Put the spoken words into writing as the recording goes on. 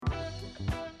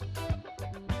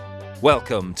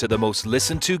Welcome to the most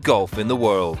listened to golf in the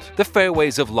world, the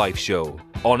Fairways of Life show,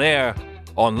 on air,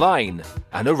 online,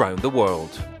 and around the world.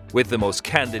 With the most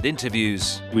candid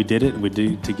interviews. We did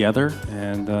it together,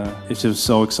 and it's just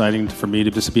so exciting for me to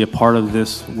just be a part of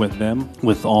this with them,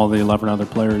 with all the 11 other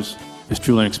players. It's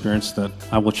truly an experience that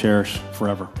I will cherish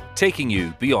forever. Taking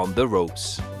you beyond the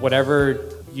ropes. Whatever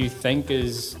you think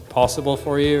is possible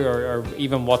for you, or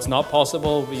even what's not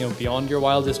possible, beyond your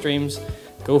wildest dreams,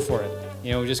 go for it.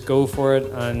 Just go for it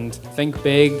and think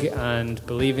big and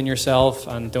believe in yourself,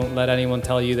 and don't let anyone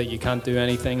tell you that you can't do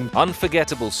anything.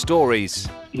 Unforgettable stories.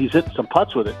 He's hit some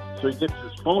putts with it, so he gets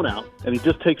his phone out and he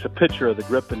just takes a picture of the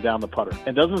grip and down the putter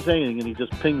and doesn't say anything, and he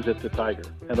just pings it to Tiger.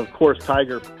 And of course,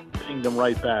 Tiger pinged him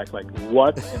right back, like,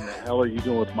 what in the hell are you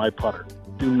doing with my putter?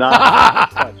 Do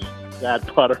not touch that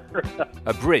putter.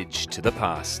 A bridge to the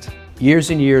past.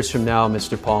 Years and years from now,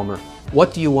 Mr. Palmer,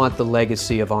 what do you want the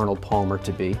legacy of Arnold Palmer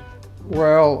to be?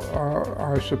 Well,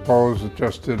 I suppose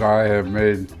just that I have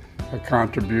made a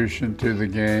contribution to the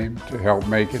game to help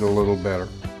make it a little better.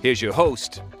 Here's your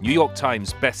host, New York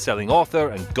Times best-selling author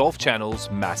and Golf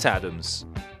Channel's Matt Adams.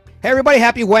 Hey everybody,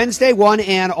 happy Wednesday. One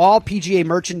and all PGA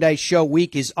Merchandise Show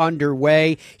week is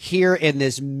underway here in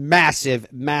this massive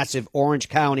Orange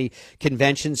County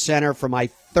Convention Center for my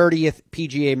 30th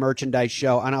PGA Merchandise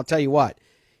Show. And I'll tell you what,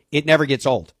 it never gets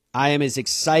old. I am as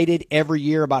excited every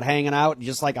year about hanging out,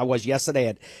 just like I was yesterday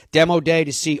at Demo Day,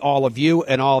 to see all of you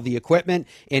and all the equipment.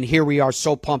 And here we are,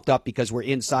 so pumped up because we're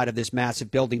inside of this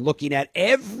massive building looking at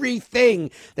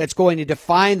everything that's going to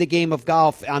define the game of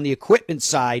golf on the equipment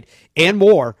side and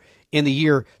more in the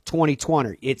year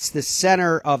 2020. It's the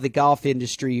center of the golf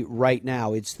industry right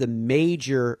now. It's the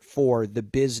major for the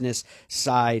business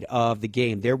side of the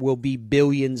game. There will be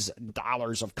billions of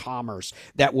dollars of commerce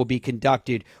that will be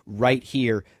conducted right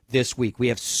here this week. We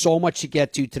have so much to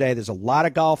get to today. There's a lot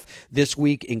of golf this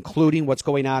week, including what's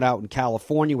going on out in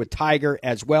California with Tiger,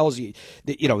 as well as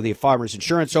the Farmers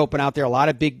Insurance Open out there. A lot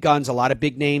of big guns, a lot of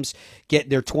big names getting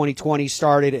their 2020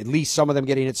 started, at least some of them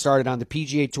getting it started on the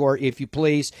PGA Tour, if you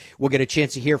please. We'll get a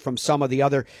chance to hear from some of the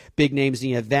other big names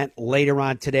in the event later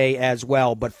on today as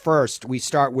well. But first, we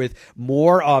start with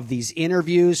more of these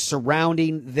interviews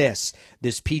surrounding this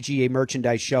PGA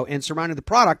Merchandise Show and surrounding the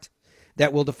product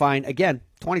that will define, again,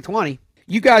 2020.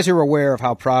 You guys are aware of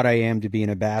how proud I am to be an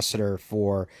ambassador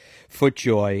for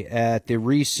FootJoy. At the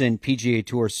recent PGA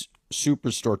Tour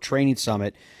Superstore Training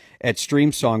Summit at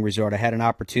Streamsong Resort, I had an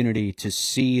opportunity to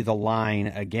see the line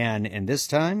again, and this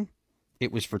time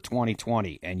it was for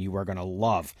 2020, and you are going to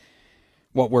love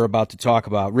what we're about to talk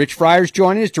about. Rich Fryer's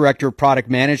joining us, Director of Product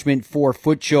Management for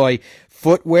FootJoy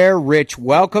Footwear. Rich,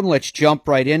 welcome. Let's jump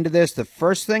right into this. The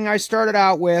first thing I started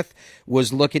out with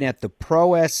was looking at the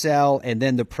Pro SL and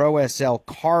then the Pro SL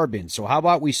Carbon. So how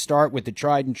about we start with the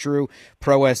tried and true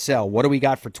Pro SL? What do we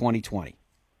got for 2020?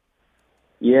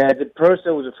 Yeah, the Pro SL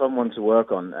was a fun one to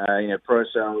work on. Pro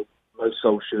SL, most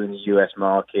sold shoe in the US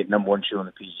market, number one shoe on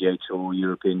the PGA Tour,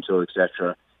 European Tour,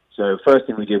 etc. So first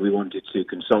thing we did, we wanted to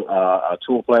consult our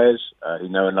tour players who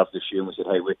know and love the shoe, and we said,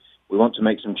 hey, we want to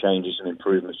make some changes, some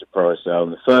improvements to Pro SL.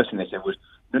 And the first thing they said was,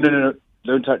 no,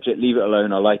 don't touch it, leave it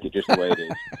alone, I like it just the way it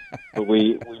is. But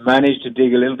we managed to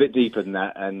dig a little bit deeper than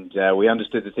that, and we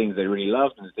understood the things they really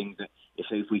loved and the things that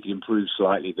if we could improve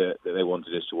slightly that they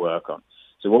wanted us to work on.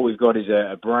 So what we've got is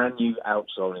a brand new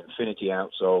outsole, an Infinity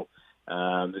outsole,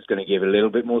 that's going to give a little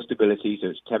bit more stability. So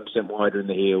it's 10% wider in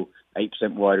the heel,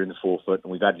 8% wider in the forefoot,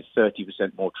 and we've added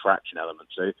 30% more traction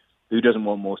elements. So who doesn't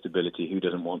want more stability? Who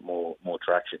doesn't want more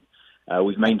traction?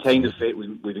 We've maintained the fit.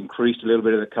 We've increased a little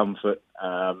bit of the comfort.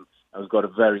 And we've got a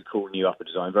very cool new upper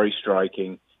design, very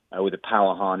striking, with a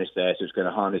power harness there. So it's going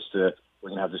to harness we're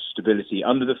going to have the stability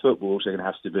under the foot. We're also going to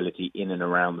have stability in and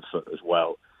around the foot as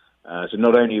well. So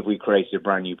not only have we created a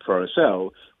brand new Pro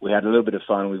SL, we had a little bit of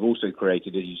fun. We've also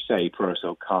created, as you say, Pro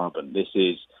SL Carbon. This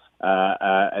is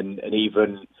an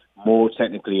even more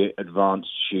technically advanced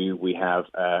shoe. We have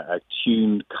a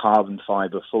tuned carbon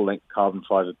fiber, full-length carbon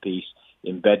fiber piece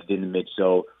embedded in the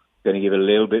midsole, going to give a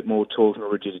little bit more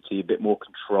torsional rigidity, a bit more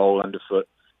control underfoot.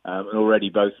 And already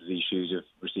both of these shoes have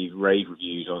received rave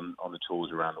reviews on the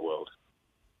tours around the world.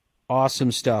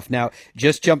 Awesome stuff. Now,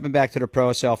 just jumping back to the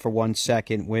Pro SL for 1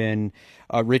 second, when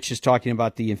Rich is talking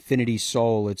about the Infinity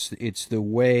sole, it's the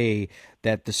way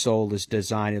that the sole is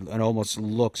designed. It almost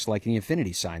looks like the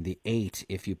Infinity sign, the 8,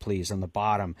 if you please, on the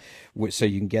bottom, so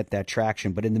you can get that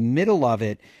traction. But in the middle of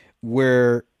it,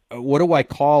 where what do I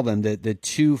call them? The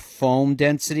two foam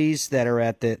densities that are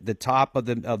at the top of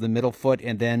the middle foot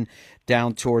and then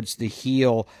down towards the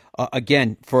heel.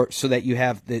 Again, so that you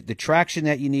have the traction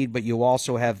that you need, but you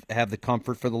also have the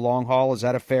comfort for the long haul. Is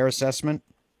that a fair assessment?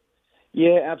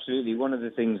 Yeah, absolutely. One of the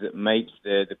things that makes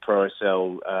the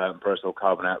ProSL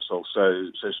carbon outsole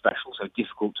so special, so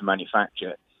difficult to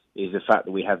manufacture, is the fact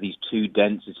that we have these two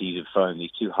densities of foam,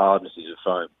 these two hardnesses of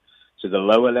foam. So the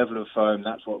lower level of foam,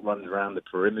 that's what runs around the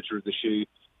perimeter of the shoe.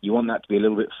 You want that to be a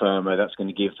little bit firmer. That's going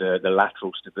to give the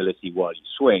lateral stability while you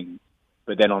swing.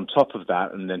 But then on top of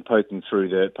that, and then poking through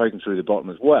the bottom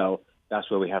as well, that's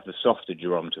where we have the softer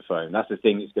durometer foam. That's the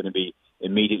thing that's going to be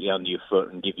immediately under your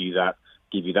foot and give you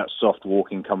that soft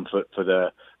walking comfort for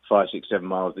the 5, 6, 7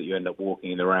 miles that you end up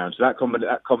walking in the round. So that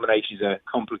combination is a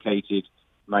complicated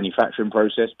manufacturing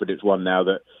process, but it's one now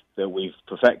that we've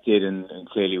perfected, and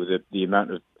clearly with the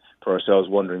amount of ProSLs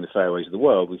wandering the fairways of the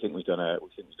world, we think we've done a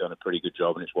pretty good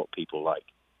job, and it's what people like.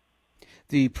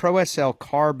 The ProSL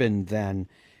Carbon then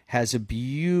has a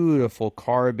beautiful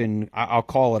carbon, I'll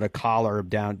call it a collar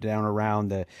down around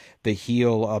the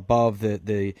heel, above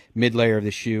the mid layer of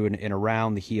the shoe and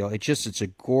around the heel. It's a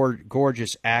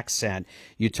gorgeous accent.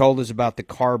 You told us about the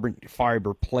carbon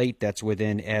fiber plate that's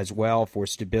within as well for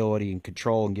stability and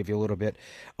control and give you a little bit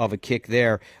of a kick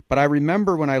there. But I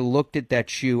remember when I looked at that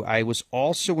shoe, I was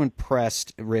also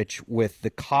impressed, Rich, with the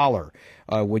collar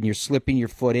when you're slipping your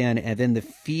foot in, and then the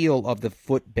feel of the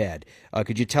footbed.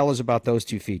 Could you tell us about those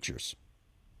two features?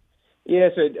 Yeah,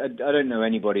 so I don't know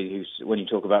anybody who's, when you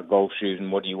talk about golf shoes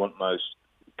and what do you want most,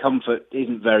 comfort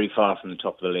isn't very far from the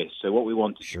top of the list. So what we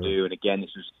wanted to do, and again, this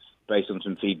was based on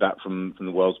some feedback from the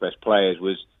world's best players,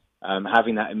 was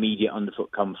having that immediate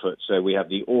underfoot comfort. So we have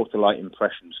the Ortholite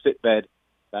Impressions Fitbed.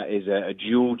 That is a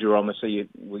dual durometer.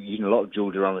 We're using a lot of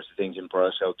dual durometer things in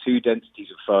ProSL. 2 densities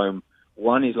of foam.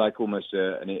 One is like almost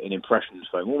an impressions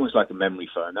foam, almost like a memory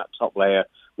foam. That top layer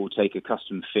will take a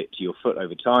custom fit to your foot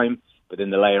over time, but then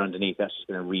the layer underneath, that's just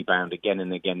going to rebound again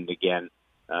and again and again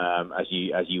as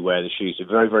you wear the shoe. So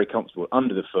very, very comfortable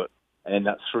under the foot. And then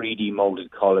that 3D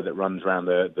molded collar that runs around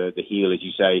the heel, as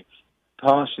you say,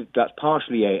 that's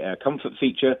partially a comfort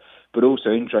feature, but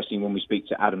also interesting when we speak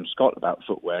to Adam Scott about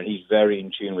footwear, and he's very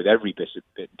in tune with every piece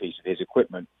of his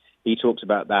equipment. He talks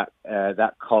about that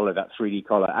collar, that 3D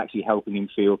collar, actually helping him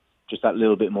feel just that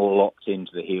little bit more locked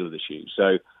into the heel of the shoe.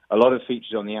 So a lot of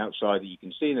features on the outside that you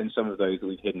can see, and then some of those that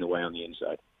we've hidden away on the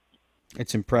inside.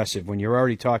 It's impressive. When you're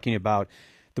already talking about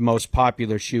the most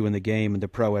popular shoe in the game and the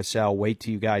ProSL, wait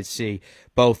till you guys see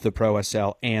both the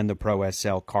ProSL and the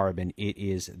ProSL Carbon. It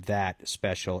is that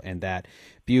special and that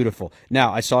beautiful.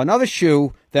 Now, I saw another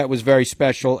shoe that was very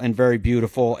special and very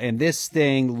beautiful, and this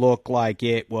thing looked like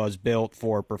it was built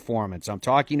for performance. I'm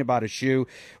talking about a shoe,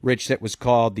 Rich, that was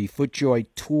called the FootJoy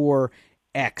Tour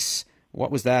X. What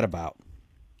was that about?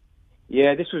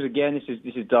 Yeah, this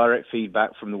is direct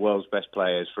feedback from the world's best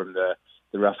players, from the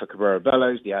Rafa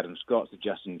Cabrera-Bellos, the Adam Scotts, the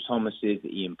Justin Thomases, the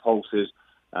Ian Poulters,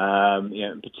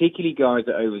 and particularly guys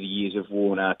that over the years have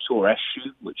worn our Tour S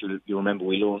shoe, which you'll remember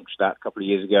we launched that a couple of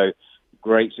years ago.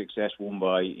 Great success, worn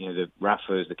by the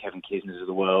Rafas, the Kevin Kisners of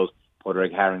the world,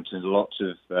 Padraig Harrington, got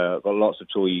lots of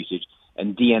tour usage,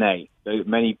 and DNA.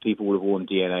 Many people would have worn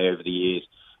DNA over the years.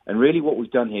 And really what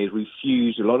we've done here is we've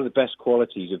fused a lot of the best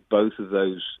qualities of both of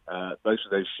those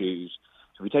shoes.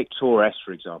 So we take Tour S,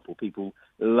 for example. People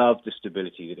love the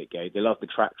stability that it gave. They love the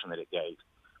traction that it gave.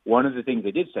 One of the things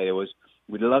they did say was,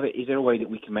 we'd love it. Is there a way that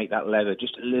we can make that leather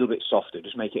just a little bit softer,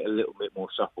 just make it a little bit more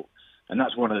supple? And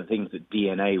that's one of the things that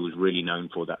DNA was really known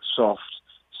for, that soft,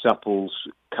 supple,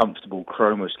 comfortable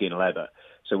chroma skin leather.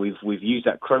 So we've used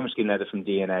that chroma skin leather from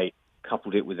DNA,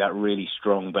 coupled it with that really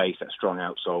strong base, that strong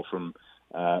outsole from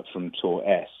Tour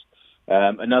S.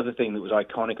 Another thing that was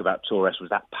iconic about Tour S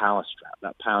was that power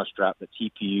strap, the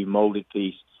TPU molded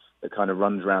piece that kind of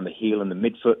runs around the heel and the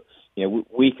midfoot.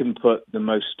 We can put the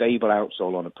most stable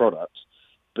outsole on a product,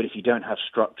 but if you don't have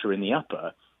structure in the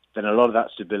upper, then a lot of that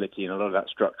stability and a lot of that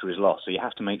structure is lost. So you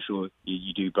have to make sure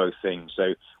you do both things.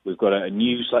 So we've got a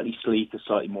new, slightly sleeker,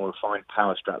 slightly more refined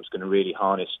power strap that's going to really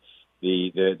harness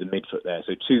the midfoot there.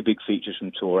 So 2 big features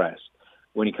from Tour S.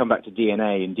 When you come back to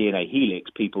DNA and DNA Helix,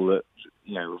 people that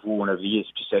have worn over the years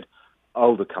have just said,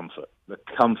 oh, the comfort,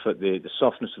 the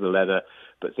softness of the leather,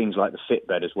 but things like the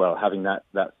fitbed as well, having that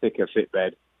thicker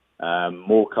fitbed,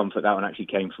 more comfort. That one actually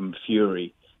came from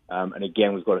Fury. And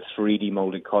again, we've got a 3D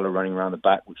molded collar running around the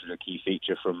back, which was a key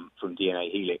feature from DNA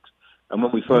Helix. And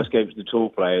when we first gave it to the tour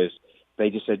players, they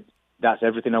just said, that's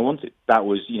everything I wanted. That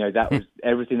was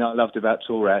everything that I loved about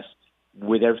Tour S,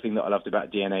 with everything that I loved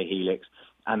about DNA Helix,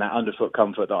 and that underfoot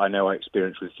comfort that I know I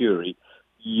experienced with Fury.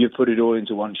 You put it all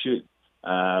into one shoe.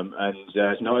 And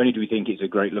not only do we think it's a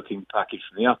great looking package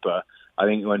from the upper, I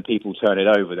think when people turn it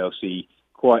over, they'll see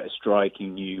quite a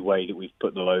striking new way that we've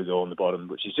put the logo on the bottom,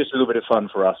 which is just a little bit of fun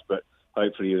for us, but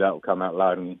hopefully that will come out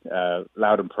loud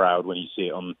and proud when you see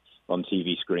it on on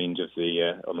TV screens of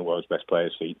on the world's best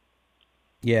players' feet.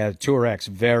 Yeah, Tour X,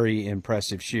 very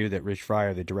impressive shoe that Rich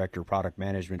Fryer, the Director of Product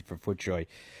Management for FootJoy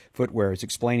Footwear, is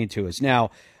explaining to us. Now,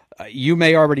 you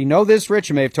may already know this,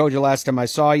 Rich. I may have told you last time I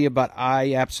saw you, but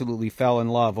I absolutely fell in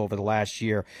love over the last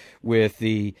year with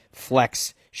the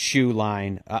Flex shoe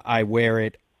line. I wear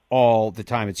it all the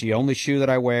time. It's the only shoe that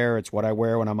I wear. It's what I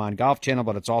wear when I'm on Golf Channel,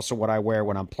 but it's also what I wear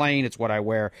when I'm playing. It's what I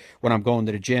wear when I'm going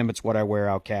to the gym. It's what I wear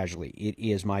out casually. It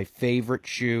is my favorite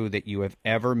shoe that you have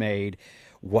ever made.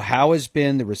 How has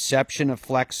been the reception of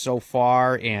Flex so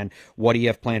far, and what do you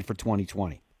have planned for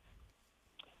 2020?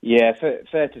 Yeah,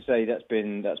 fair to say that's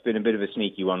been a bit of a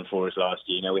sneaky one for us last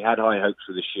year. You know, we had high hopes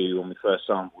for the shoe when we first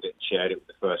sampled it and shared it with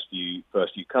the first few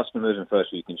customers and first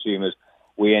few consumers.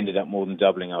 We ended up more than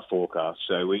doubling our forecast.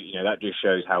 So that just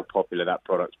shows how popular that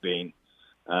product's been.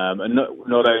 And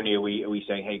not only are we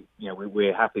saying, hey,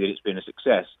 we're happy that it's been a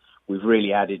success. We've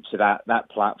really added to that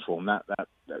platform, that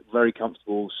very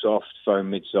comfortable, soft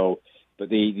foam midsole, but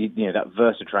that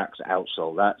Versatrax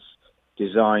outsole. That's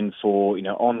designed for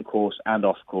on course and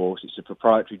off course. It's a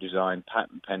proprietary design,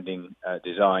 patent pending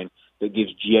design that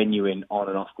gives genuine on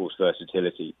and off course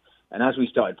versatility. And as we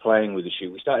started playing with the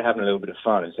shoe, we started having a little bit of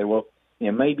fun and said, well,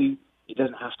 maybe it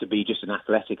doesn't have to be just an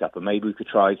athletic upper. Maybe we could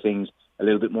try things a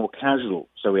little bit more casual.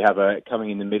 So we have coming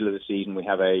in the middle of the season, we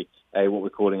have a what we're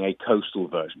calling a coastal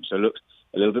version. So it looks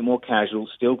a little bit more casual,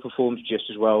 still performs just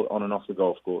as well on and off the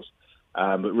golf course,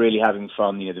 but really having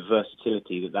fun. The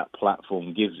versatility that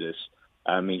platform gives us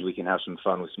means we can have some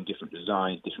fun with some different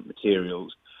designs, different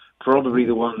materials. Probably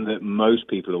the one that most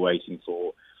people are waiting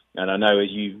for. And I know,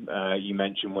 as you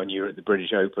mentioned when you were at the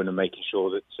British Open and making sure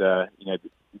that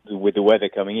with the weather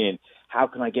coming in, how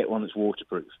can I get one that's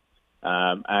waterproof?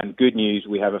 And good news,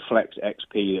 we have a Flex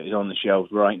XP that is on the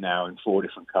shelves right now in 4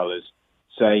 different colours.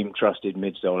 Same trusted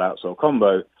midsole outsole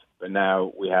combo, but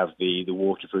now we have the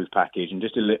waterproof package and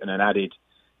just an added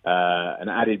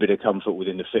bit of comfort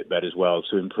within the fitbed as well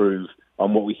to improve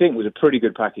on what we think was a pretty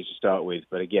good package to start with.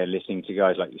 But again, listening to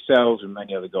guys like yourselves and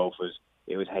many other golfers,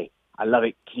 it was, hey, I love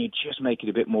it. Can you just make it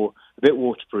a bit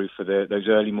waterproof for those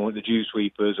early morning, the dew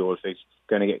sweepers, or if it's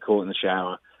going to get caught in the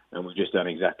shower? And we've just done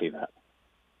exactly that.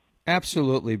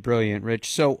 Absolutely brilliant,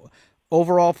 Rich. So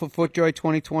overall for FootJoy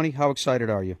 2020, how excited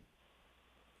are you?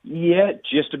 Yeah,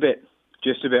 just a bit.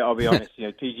 I'll be honest.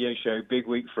 PGA show, big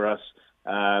week for us.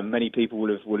 Many people would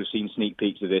have seen sneak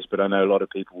peeks of this, but I know a lot of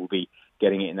people will be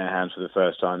getting it in their hands for the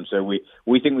first time. So we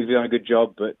think we've done a good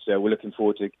job, but we're looking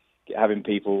forward to having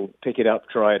people pick it up,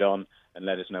 try it on, and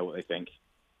let us know what they think.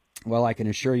 Well, I can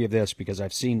assure you this because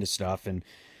I've seen the stuff, and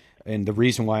the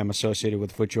reason why I'm associated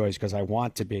with FootJoy is because I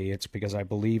want to be. It's because I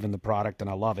believe in the product and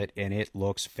I love it, and it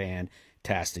looks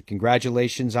fantastic.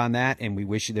 Congratulations on that, and we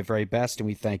wish you the very best, and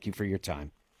we thank you for your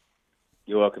time.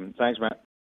 You're welcome. Thanks, Matt.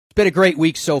 It's been a great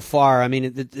week so far. I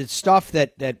mean, the stuff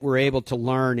that we're able to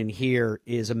learn and hear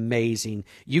is amazing.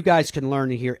 You guys can learn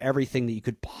and hear everything that you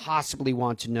could possibly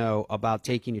want to know about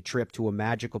taking a trip to a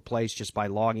magical place just by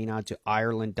logging on to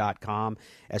Ireland.com.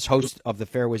 As host of the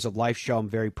Fairways of Life show, I'm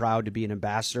very proud to be an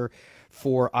ambassador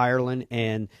for Ireland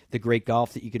and the great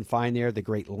golf that you can find there, the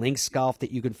great links golf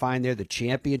that you can find there, the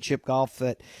championship golf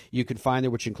that you can find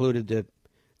there, which included the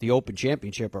Open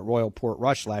Championship at Royal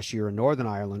Portrush last year in Northern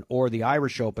Ireland, or the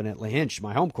Irish Open at Lahinch,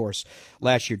 my home course,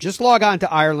 last year. Just log on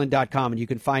to Ireland.com and you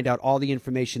can find out all the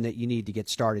information that you need to get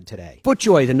started today.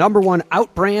 FootJoy, the #1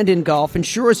 out brand in golf,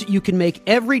 ensures that you can make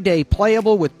every day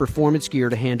playable with performance gear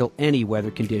to handle any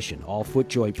weather condition. All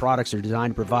FootJoy products are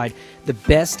designed to provide the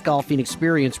best golfing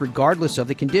experience regardless of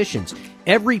the conditions.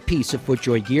 Every piece of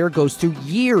FootJoy gear goes through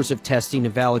years of testing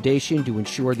and validation to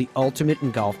ensure the ultimate in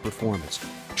golf performance.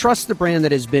 Trust the brand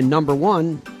that has been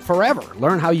 #1 forever.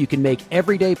 Learn how you can make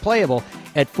every day playable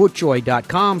at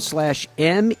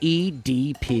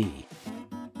footjoy.com/MEDP.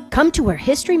 Come to where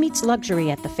history meets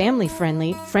luxury at the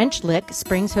family-friendly French Lick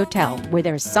Springs Hotel, where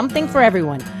there's something for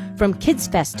everyone, from Kids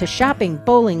Fest to shopping,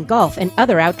 bowling, golf, and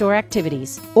other outdoor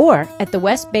activities. Or at the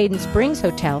West Baden Springs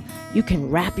Hotel, you can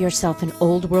wrap yourself in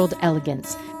old-world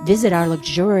elegance. Visit our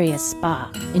luxurious spa,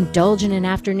 indulge in an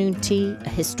afternoon tea, a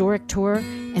historic tour,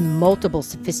 and multiple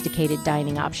sophisticated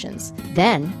dining options.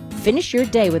 Then, finish your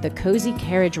day with a cozy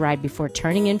carriage ride before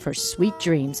turning in for sweet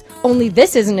dreams. Only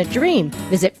this isn't a dream.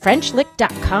 Visit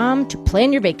FrenchLick.com to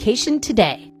plan your vacation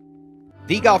today.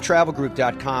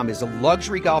 TheGolfTravelGroup.com is a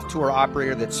luxury golf tour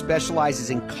operator that specializes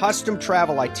in custom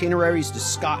travel itineraries to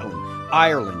Scotland,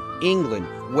 Ireland, England,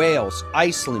 Wales,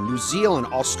 Iceland, New Zealand,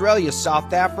 Australia,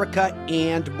 South Africa,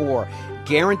 and more.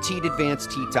 Guaranteed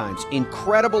advanced tee times,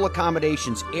 incredible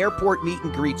accommodations, airport meet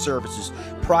and greet services,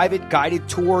 private guided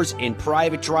tours, and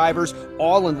private drivers,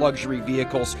 all in luxury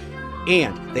vehicles.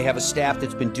 And they have a staff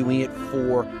that's been doing it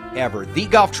forever.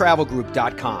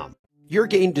 TheGolfTravelGroup.com. Your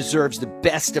game deserves the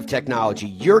best of technology.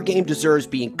 Your game deserves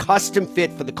being custom fit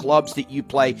for the clubs that you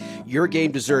play. Your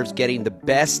game deserves getting the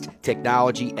best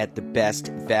technology at the best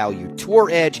value. Tour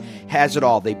Edge has it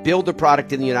all. They build the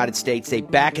product in the United States. They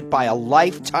back it by a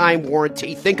lifetime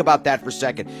warranty. Think about that for a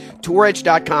second.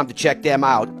 TourEdge.com to check them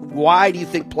out. Why do you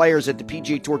think players at the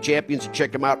PGA Tour Champions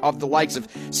check them out, of the likes of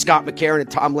Scott McCarron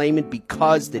and Tom Lehman?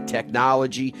 Because the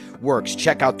technology works.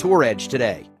 Check out Tour Edge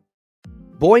today.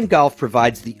 Boyne Golf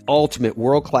provides the ultimate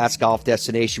world-class golf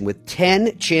destination with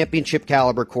 10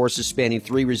 championship-caliber courses spanning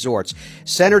 3 resorts.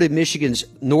 Centered in Michigan's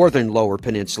northern Lower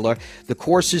Peninsula, the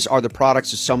courses are the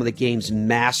products of some of the game's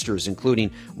masters, including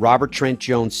Robert Trent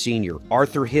Jones Sr.,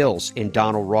 Arthur Hills, and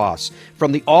Donald Ross.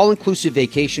 From the all-inclusive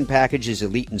vacation packages,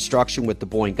 elite instruction with the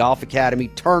Boyne Golf Academy,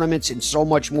 tournaments, and so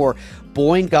much more,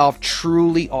 Boyne Golf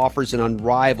truly offers an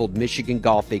unrivaled Michigan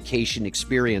golf vacation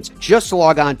experience. Just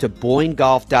log on to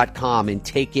BoyneGolf.com and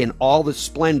take in all the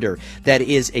splendor that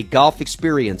is a golf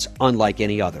experience unlike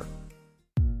any other.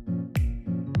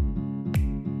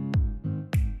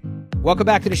 Welcome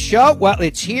back to the show. Well,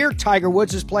 it's here. Tiger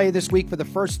Woods is playing this week for the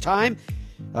first time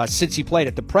since he played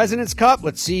at the President's Cup.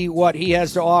 Let's see what he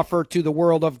has to offer to the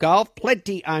world of golf.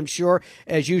 Plenty, I'm sure,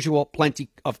 as usual, plenty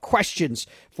of questions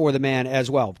for the man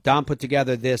as well. Don put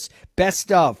together this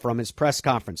best of from his press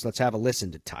conference. Let's have a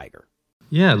listen to Tiger.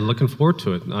 Yeah, looking forward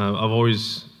to it. I've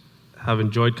always have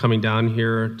enjoyed coming down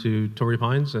here to Torrey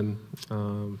Pines and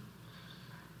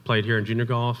played here in junior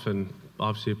golf, and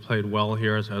obviously played well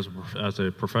here as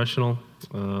a professional.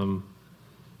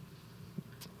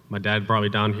 My dad brought me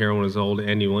down here when I was old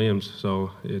Andy Williams, so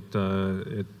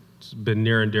it's been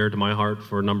near and dear to my heart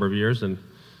for a number of years, and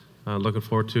looking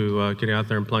forward to getting out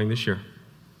there and playing this year.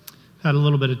 Had a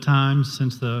little bit of time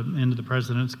since the end of the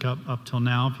President's Cup up till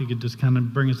now. If you could just kind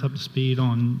of bring us up to speed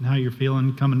on how you're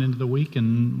feeling coming into the week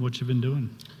and what you've been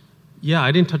doing. Yeah,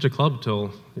 I didn't touch a club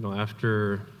till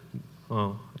after.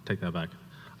 Well, I take that back.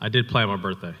 I did play on my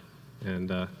birthday, and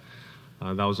that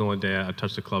was the only day I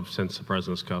touched the club since the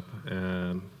President's Cup.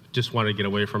 And just wanted to get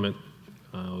away from it.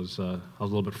 I was a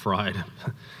little bit fried,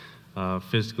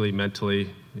 physically, mentally,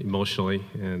 emotionally,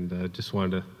 and just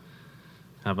wanted to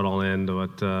have it all end.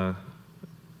 But I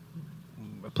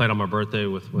played on my birthday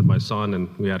with my son,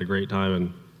 and we had a great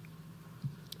time,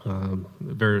 and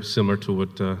very similar to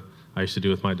what I used to do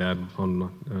with my dad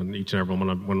on each and every one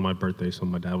of my birthdays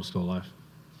when my dad was still alive.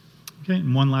 Okay,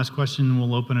 and one last question,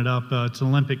 we'll open it up. It's an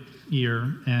Olympic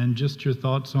year, and just your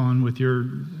thoughts on, with your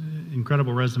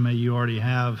incredible resume you already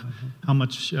have, how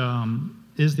much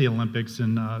is the Olympics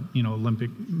and Olympic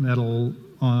medal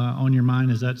on your mind?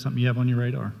 Is that something you have on your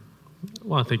radar?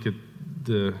 Well, I think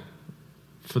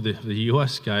for the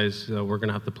U.S. guys, we're going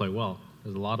to have to play well.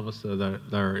 There's a lot of us that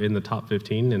are in the top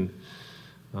 15, and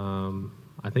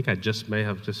I think I may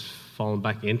have just fallen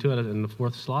back into it in the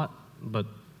 4th slot, but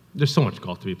there's so much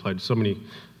golf to be played, so many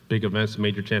big events,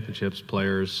 major championships,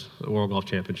 players, World Golf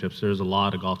Championships. There's a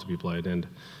lot of golf to be played, and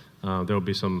there will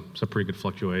be some pretty good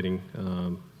fluctuating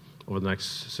over the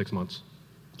next 6 months.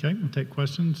 Okay, we'll take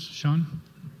questions. Sean?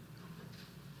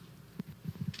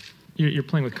 You're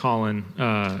playing with Colin.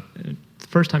 The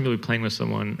first time you'll be playing with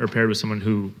someone or paired with someone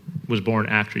who was born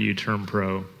after you turned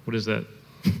pro, what is that?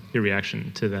 Your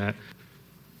reaction to that?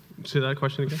 Say that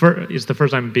question again? It's the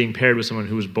first time being paired with someone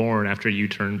who was born after you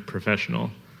turned professional.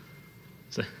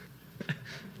 So.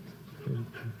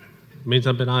 It means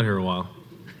I've been out here a while.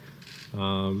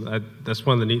 That's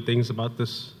one of the neat things about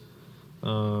this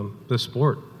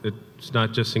sport. It's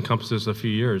not just encompasses a few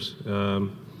years.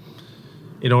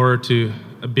 In order to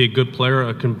be a good player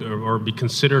or be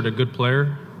considered a good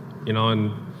player,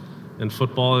 in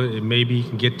football, maybe you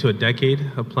can get to a decade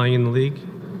of playing in the league.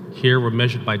 Here, we're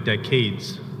measured by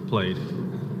decades played,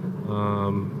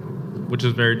 which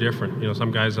is very different.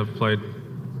 Some guys have played,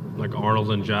 like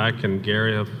Arnold and Jack and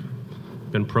Gary, have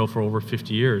been pro for over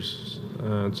 50 years.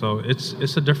 So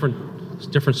it's a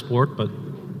different sport, but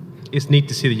it's neat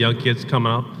to see the young kids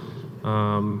coming up.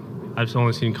 I've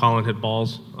only seen Colin hit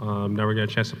balls. Never got a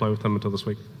chance to play with him until this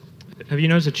week. Have you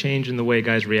noticed a change in the way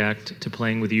guys react to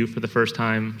playing with you for the first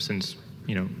time since,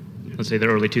 let's say the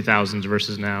early 2000s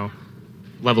versus now?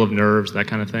 Level of nerves, that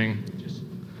kind of thing?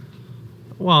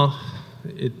 Well,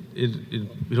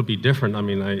 it'll be different. I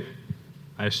mean,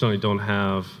 I certainly don't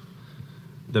have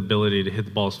the ability to hit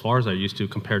the ball as far as I used to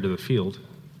compared to the field.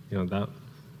 That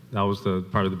was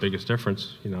part of the biggest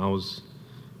difference. I was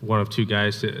one of 2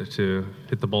 guys to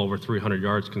hit the ball over 300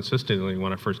 yards consistently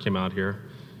when I first came out here.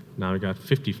 Now we got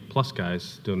 50-plus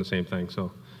guys doing the same thing.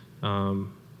 So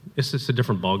it's just a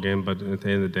different ball game, but at the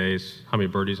end of the day, it's how many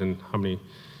birdies and how many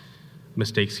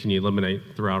mistakes can you eliminate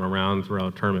throughout a round,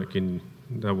 throughout a tournament,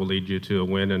 that will lead you to a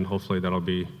win, and hopefully that'll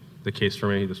be the case for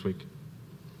me this week.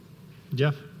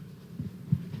 Jeff?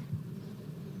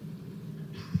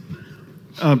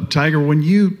 Tiger, when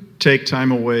you take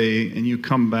time away and you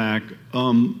come back,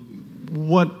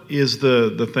 what is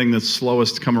the thing that's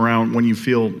slowest to come around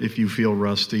if you feel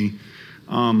rusty?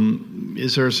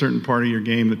 Is there a certain part of your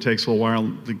game that takes a little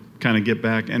while to kind of get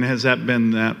back? And has that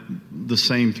been the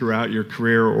same throughout your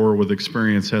career, or with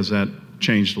experience has that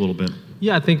changed a little bit?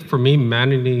 Yeah, I think for me,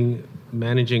 managing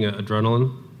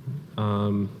adrenaline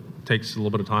takes a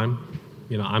little bit of time.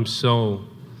 I'm so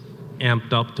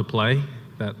amped up to play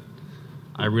that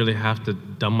I really have to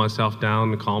dumb myself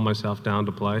down and calm myself down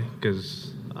to play,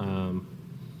 because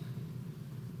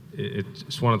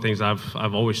it's one of the things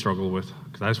I've always struggled with,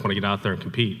 because I just want to get out there and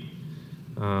compete.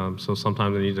 So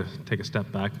sometimes I need to take a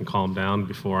step back and calm down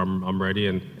before I'm ready,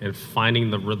 and finding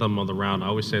the rhythm of the round. I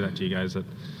always say that to you guys, that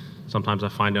sometimes I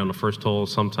find it on the first hole,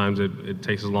 sometimes it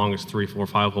takes as long as 3, 4,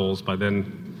 5 holes. By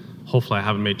then, hopefully I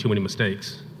haven't made too many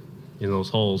mistakes in those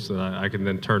holes that I can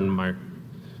then turn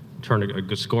a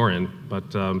good score in.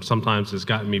 But sometimes it's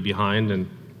gotten me behind, and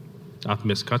I've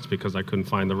missed cuts because I couldn't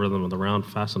find the rhythm of the round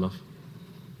fast enough.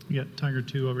 You got Tiger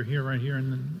 2 over here, right here,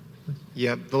 and then...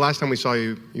 Yeah, the last time we saw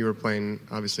you, you were playing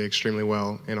obviously extremely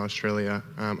well in Australia.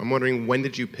 I'm wondering, when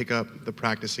did you pick up the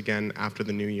practice again after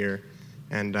the new year,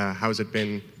 and how has it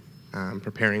been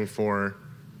preparing for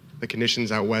the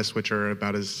conditions out west, which are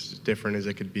about as different as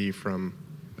it could be from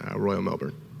Royal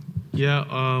Melbourne? Yeah,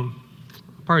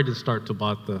 probably didn't start till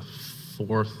about the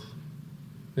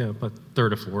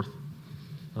third or fourth.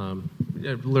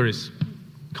 Literally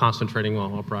concentrating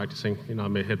while practicing. I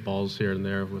may hit balls here and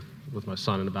there with my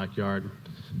son in the backyard,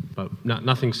 but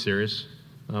nothing serious.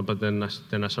 But then I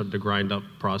started the grind up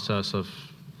process of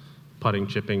putting,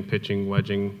 chipping, pitching,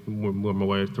 wedging, moving my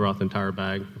way throughout the entire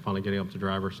bag, finally getting up to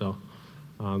driver. So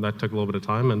that took a little bit of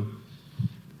time, and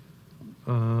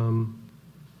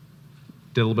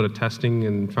did a little bit of testing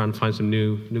and trying to find some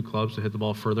new clubs to hit the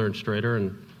ball further and straighter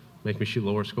and make me shoot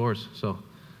lower scores. So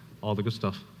all the good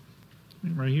stuff.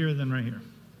 Right here, then right here.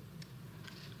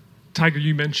 Tiger,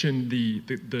 you mentioned the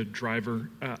driver.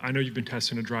 I know you've been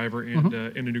testing a driver and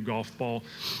a new golf ball.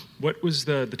 What was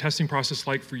the testing process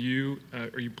like for you?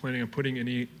 Are you planning on putting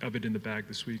any of it in the bag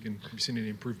this week, and have you seen any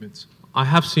improvements? I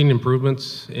have seen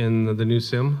improvements in the new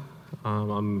sim.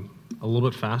 I'm a little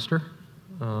bit faster,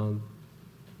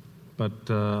 but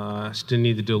I still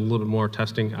need to do a little bit more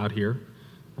testing out here.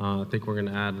 I think we're going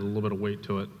to add a little bit of weight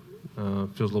to it.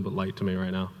 Feels a little bit light to me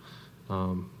right now.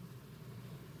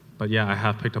 But yeah, I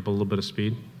have picked up a little bit of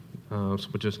speed,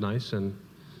 which is nice. And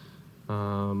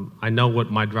I know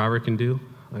what my driver can do.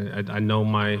 I know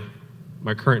my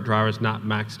current driver is not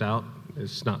maxed out.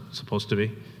 It's not supposed to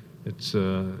be. It's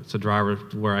a driver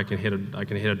where I can hit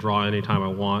a draw anytime I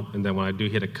want, and then when I do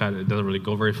hit a cut, it doesn't really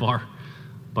go very far.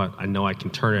 But I know I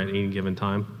can turn it at any given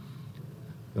time.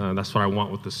 That's what I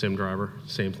want with the sim driver.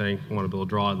 Same thing. I want to be able to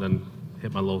draw and then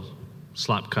hit my little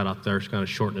slap cut up there, just kind of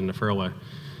shortening the fairway,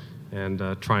 and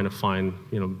trying to find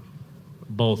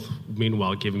both.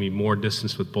 Meanwhile, giving me more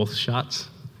distance with both shots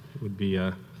would be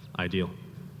ideal.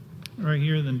 Right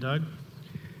here, then Doug.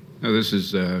 No, this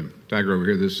is Tiger over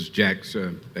here. This is Jack's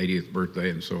 80th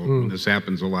birthday, and so when this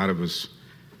happens, a lot of us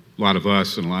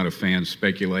and a lot of fans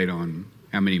speculate on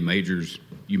how many majors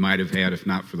you might have had if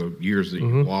not for the years that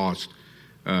you lost.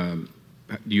 Do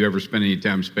you ever spend any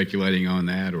time speculating on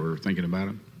that or thinking about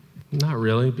it? Not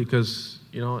really, because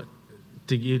to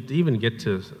even get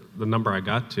to the number I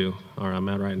got to, or I'm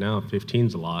at right now,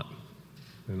 15's a lot,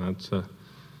 and that's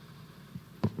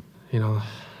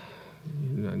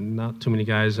not too many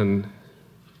guys who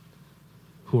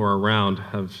are around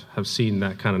have seen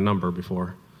that kind of number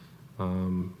before.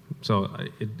 So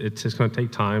it's just going to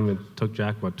take time. It took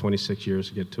Jack about 26 years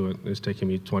to get to it. It's taking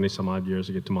me 20 some odd years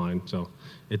to get to mine. So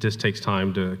it just takes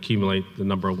time to accumulate the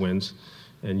number of wins.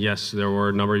 And yes, there were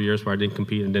a number of years where I didn't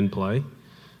compete and didn't play.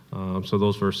 So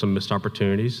those were some missed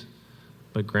opportunities.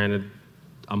 But granted,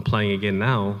 I'm playing again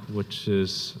now, which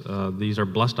is these are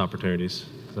blessed opportunities.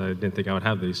 I didn't think I would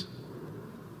have these.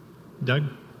 Doug?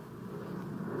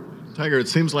 Tiger, it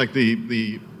seems like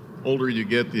the older you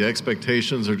get, the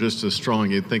expectations are just as strong.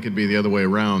 You'd think it'd be the other way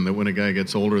around, that when a guy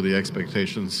gets older, the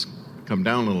expectations come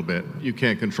down a little bit. You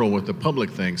can't control what the public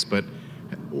thinks, but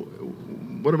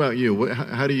what about you?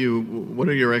 What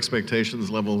are your expectations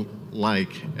level like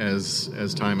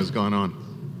as time has gone on,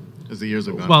 as the years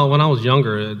have gone on? Well, when I was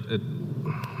younger,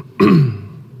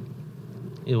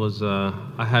 it was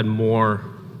I had more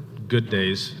good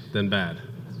days than bad,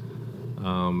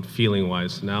 feeling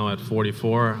wise. Now at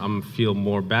 44, I'm feel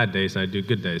more bad days than I do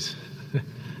good days.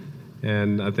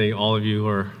 And I think all of you who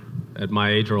are at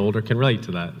my age or older can relate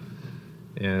to that.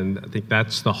 And I think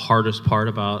that's the hardest part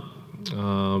about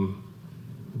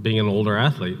being an older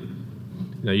athlete.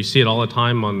 You know, you see it all the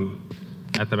time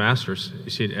at the Masters. You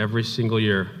see it every single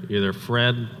year. Either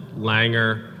Fred,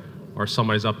 Langer, or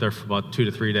somebody's up there for about 2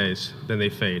 to 3 days. Then they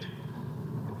fade.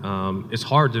 It's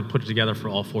hard to put it together for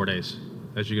all 4 days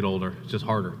as you get older. It's just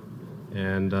harder.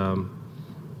 And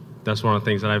that's one of the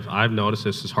things that I've noticed.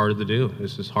 This is harder to do.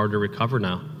 It's just hard to recover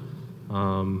now.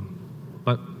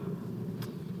 But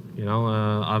you know,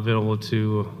 I've been able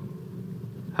to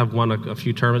have won a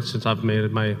few tournaments since I've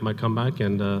made my comeback,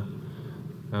 and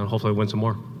hopefully win some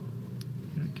more.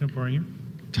 Come right here.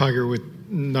 Tiger, with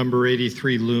number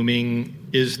 83 looming,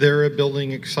 is there a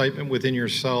building excitement within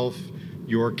yourself,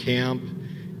 your camp?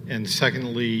 And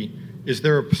secondly, is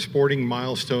there a sporting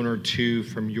milestone or two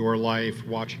from your life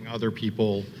watching other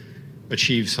people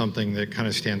achieve something that kind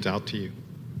of stands out to you?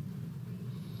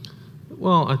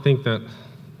 Well, I think that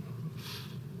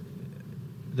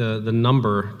the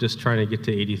number, just trying to get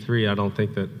to 83, I don't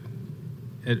think that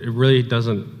it really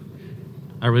doesn't.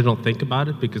 I really don't think about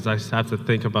it because I have to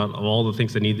think about all the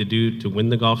things I need to do to win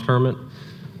the golf tournament.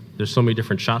 There's so many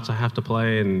different shots I have to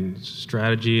play and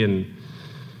strategy and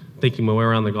thinking my way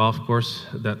around the golf course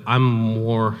that I'm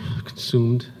more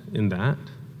consumed in that.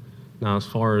 Now, as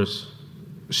far as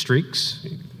streaks,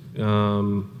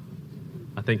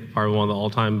 I think probably one of the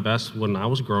all-time best when I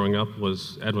was growing up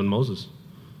was Edwin Moses.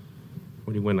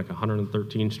 Would he win like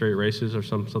 113 straight races or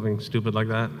something stupid like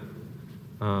that?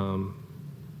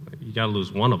 You got to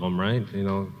lose one of them, right? You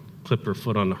know, clip your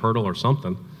foot on the hurdle or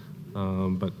something.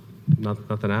 But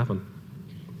nothing happened.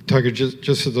 Tiger,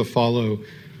 just as a follow,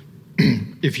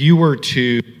 if you were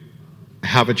to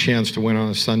have a chance to win on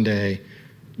a Sunday,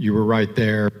 you were right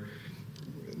there.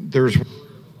 There's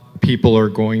people are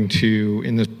going to,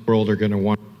 in this world, are going to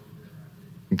want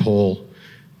to poll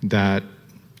that,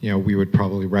 you know, we would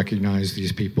probably recognize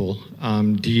these people.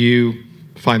 Do you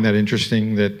find that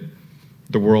interesting that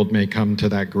the world may come to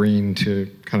that green to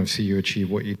kind of see you achieve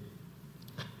what you?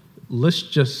 Let's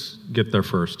just get there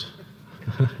first.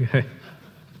 Okay.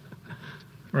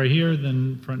 Right here,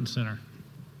 then front and center.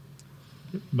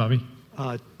 Bobby?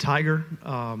 Tiger,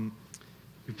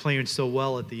 you're playing so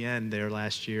well at the end there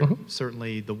last year.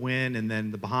 Certainly the win, and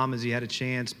then the Bahamas, you had a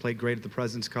chance, played great at the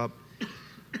President's Cup.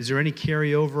 Is there any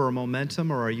carryover or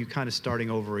momentum, or are you kind of starting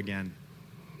over again?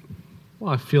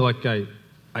 Well, I feel like I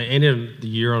ended the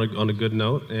year on a good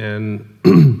note, and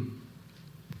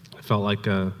I felt like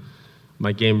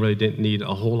my game really didn't need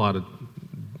a whole lot of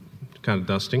kind of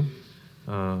dusting.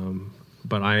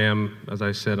 But I am, as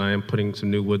I said, I am putting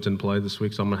some new woods in play this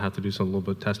week, so I'm going to have to do some little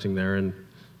bit of testing there and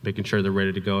making sure they're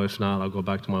ready to go. If not, I'll go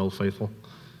back to my old faithful.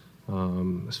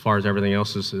 As far as everything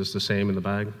else is the same in the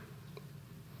bag.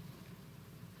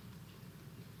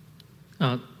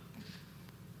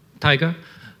 Tiger,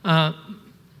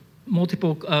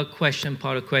 multiple part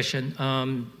of question.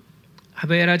 Have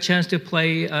you had a chance to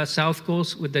play South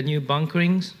Coast with the new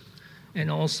bunkerings? And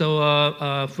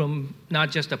also from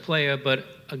not just a player, but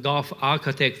a golf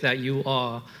architect that you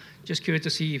are, just curious to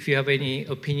see if you have any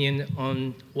opinion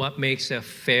on what makes a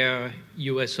fair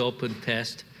U.S. Open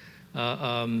test that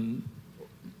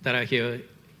I hear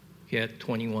here at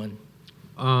 21.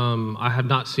 I have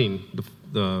not seen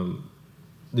the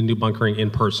new bunkering in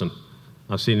person.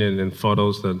 I've seen it in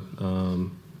photos that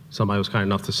somebody was kind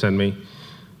enough to send me.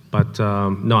 But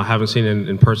no, I haven't seen it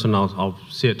in person. I'll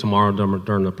see it tomorrow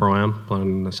during the Pro-Am,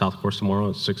 playing the South Course tomorrow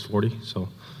at 6:40, so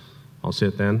I'll see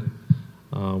it then.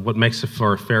 What makes it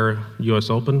for a fair U.S.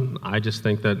 Open? I just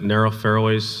think that narrow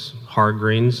fairways, hard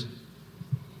greens,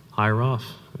 high rough.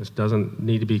 This doesn't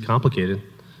need to be complicated.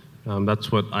 That's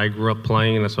what I grew up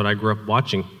playing, and that's what I grew up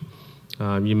watching.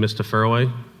 You missed a fairway,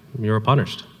 you were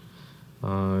punished.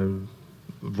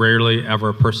 Rarely ever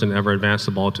a person ever advanced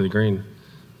the ball to the green.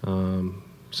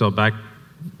 So back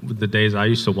with the days I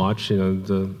used to watch, you know,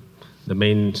 the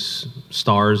main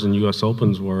stars in U.S.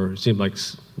 Opens it seemed like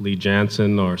Lee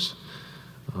Jansen or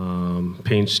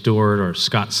Payne Stewart or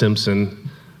Scott Simpson.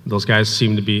 Those guys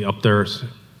seem to be up there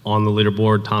on the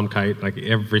leaderboard, Tom Kite, like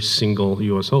every single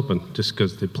U.S. Open, just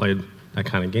because they played that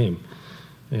kind of game.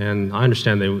 And I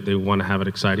understand they want to have it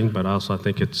exciting, but also I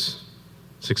think it's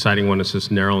exciting when it's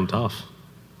just narrow and tough.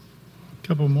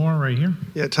 Couple more right here.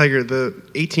 Yeah, Tiger, the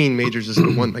 18 majors is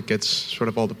the one that gets sort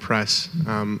of all the press.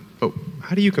 But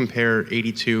how do you compare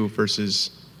 82 versus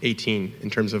 18 in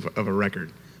terms of a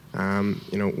record? You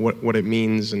know, what it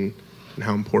means and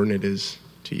how important it is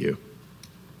to you?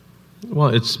 Well,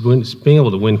 it's being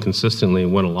able to win consistently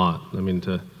and win a lot. I mean,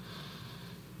 to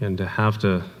have to,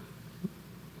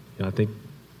 you know, I think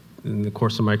in the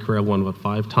course of my career, I won about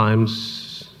 5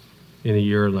 times in a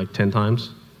year, like 10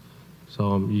 times.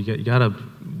 So you gotta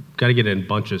get it in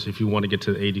bunches if you want to get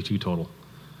to the 82 total.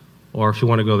 Or if you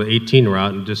want to go the 18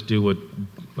 route and just do what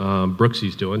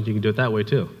Brooksy's doing, you can do it that way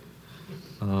too.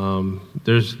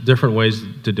 There's different ways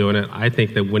to doing it. I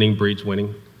think that winning breeds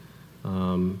winning.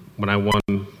 When I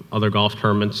won other golf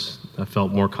tournaments, I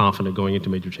felt more confident going into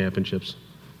major championships,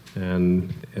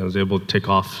 and I was able to take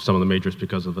off some of the majors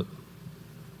because of it.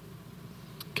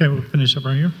 Okay, we'll finish up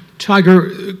right here.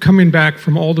 Tiger, coming back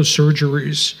from all the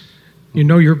surgeries, you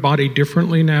know your body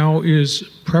differently now. Is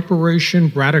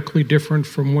preparation radically different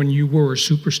from when you were a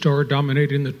superstar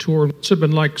dominating the tour? What's it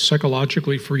been like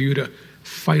psychologically for you to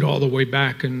fight all the way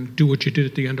back and do what you did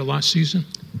at the end of last season?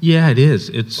 Yeah, it is.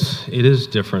 It is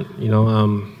different. You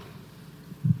know,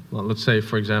 well, let's say,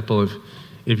 for example,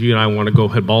 if you and I want to go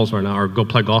hit balls right now or go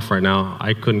play golf right now,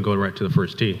 I couldn't go right to the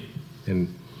first tee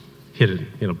and hit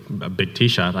a big tee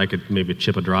shot. I could maybe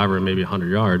chip a driver maybe 100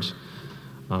 yards.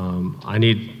 I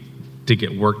need to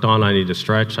get worked on. I need to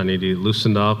stretch. I need to get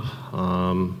loosened up,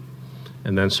 and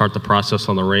then start the process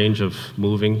on the range of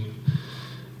moving.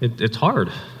 It's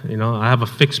hard. You know, I have a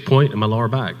fixed point in my lower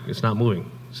back. It's not moving.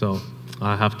 So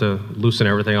I have to loosen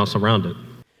everything else around it.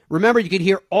 Remember, you can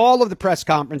hear all of the press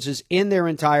conferences in their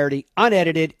entirety,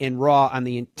 unedited and raw, on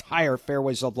the entire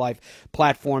Fairways of Life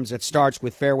platforms. That starts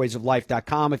with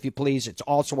fairwaysoflife.com, if you please. It's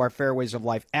also our Fairways of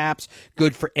Life apps,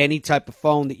 good for any type of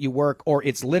phone that you work, or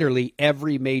it's literally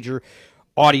every major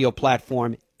audio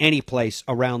platform any place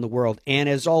around the world. And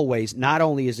as always, not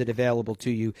only is it available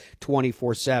to you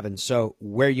 24/7, so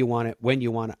where you want it, when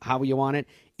you want it, how you want it,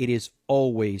 it is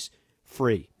always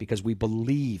free, because we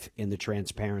believe in the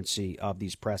transparency of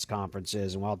these press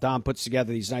conferences. And while Don puts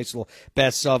together these nice little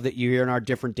best of that you hear in our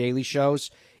different daily shows,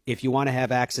 if you want to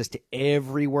have access to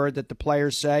every word that the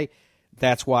players say,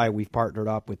 that's why we've partnered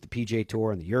up with the PGA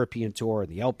Tour and the European Tour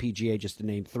and the LPGA, just to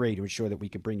name 3, to ensure that we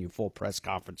can bring you full press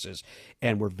conferences.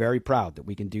 And we're very proud that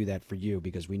we can do that for you,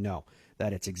 because we know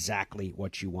that it's exactly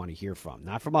what you want to hear from.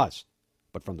 Not from us,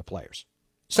 but from the players.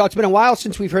 So it's been a while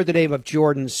since we've heard the name of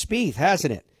Jordan Spieth,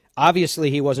 hasn't it? Obviously,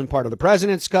 he wasn't part of the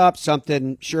President's Cup,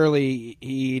 something surely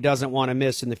he doesn't want to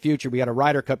miss in the future. We got a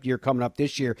Ryder Cup year coming up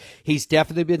this year. He's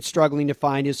definitely been struggling to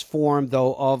find his form,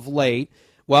 though, of late.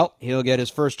 Well, he'll get his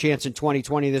first chance in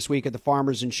 2020 this week at the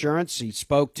Farmers Insurance. He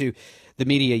spoke to the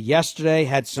media yesterday,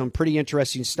 had some pretty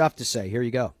interesting stuff to say. Here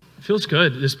you go. It feels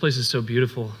good. This place is so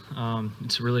beautiful.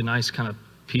 It's a really nice, kind of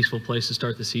peaceful place to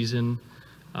start the season.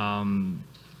 I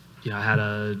had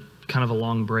a kind of a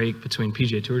long break between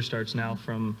PGA Tour starts now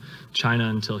from China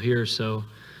until here, so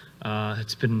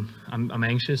it's been. I'm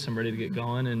anxious. I'm ready to get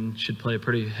going, and should play a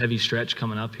pretty heavy stretch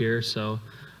coming up here. So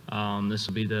this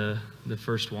will be the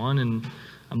first one, and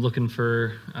I'm looking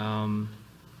for some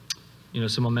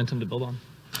momentum to build on.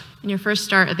 In your first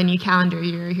start of the new calendar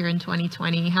year here in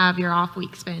 2020, how have your off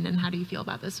weeks been, and how do you feel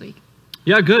about this week?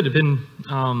 Yeah, good. I've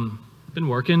been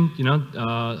working.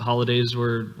 Holidays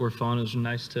were fun. It was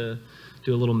nice to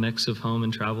do a little mix of home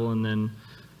and travel, and then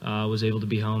was able to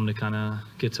be home to kind of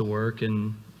get to work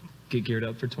and get geared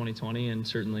up for 2020. And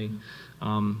certainly,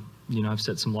 I've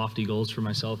set some lofty goals for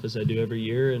myself, as I do every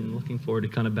year, and looking forward to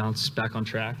kind of bounce back on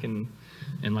track and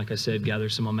like I said, gather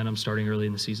some momentum starting early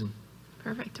in the season.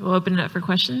 Perfect. We'll open it up for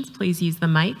questions. Please use the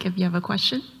mic if you have a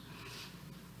question.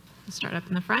 We'll start up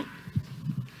in the front.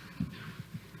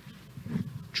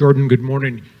 Jordan, good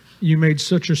morning. You made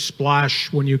such a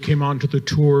splash when you came onto the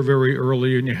tour very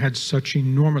early, and you had such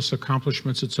enormous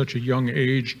accomplishments at such a young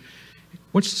age.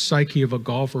 What's the psyche of a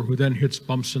golfer who then hits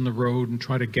bumps in the road and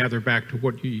try to gather back to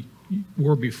what you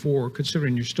were before,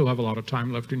 considering you still have a lot of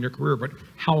time left in your career, but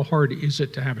how hard is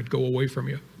it to have it go away from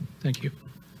you? Thank you.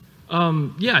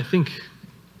 I think,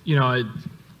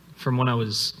 from when I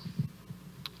was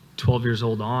 12 years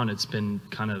old on, it's been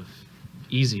kind of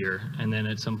easier. And then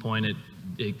at some point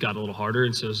it got a little harder.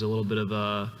 And so it was a little bit of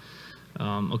a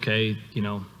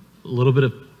little bit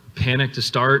of panic to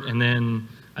start. And then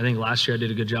I think last year I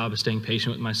did a good job of staying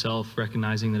patient with myself,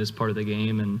 recognizing that it's part of the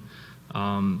game, and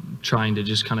trying to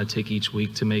just kind of take each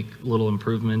week to make little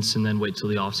improvements, and then wait till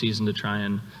the off season to try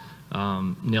and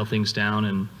nail things down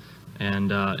and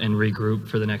regroup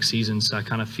for the next season. So I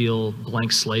kind of feel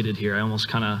blank slated here. I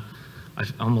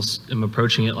almost am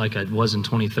approaching it like I was in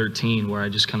 2013, where I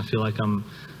just kind of feel like I'm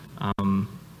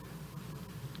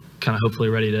kind of hopefully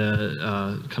ready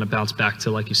to kind of bounce back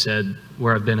to, like you said,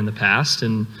 where I've been in the past.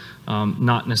 And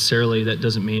not necessarily, that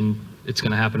doesn't mean it's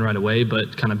going to happen right away,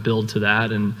 but kind of build to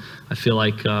that. And I feel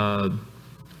like,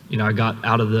 I got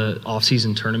out of the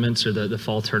off-season tournaments or the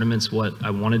fall tournaments what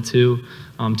I wanted to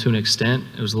an extent.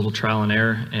 It was a little trial and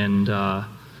error, and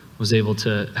was able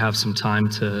to have some time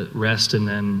to rest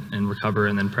and recover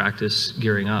and then practice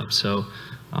gearing up. So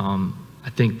I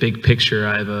think big picture,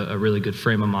 I have a really good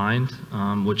frame of mind,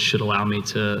 which should allow me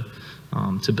to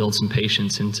build some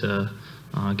patience into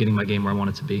getting my game where I want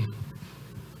it to be.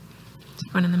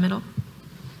 One in the middle.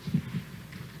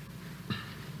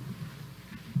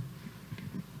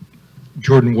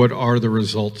 Jordan, what are the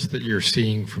results that you're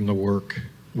seeing from the work?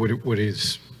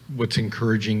 What's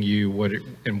encouraging you? What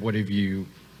have you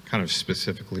kind of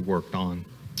specifically worked on?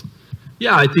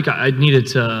 Yeah, I think I needed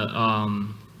to.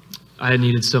 I had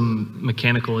needed some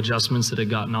mechanical adjustments that had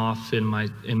gotten off in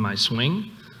my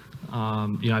swing.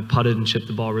 I putted and chipped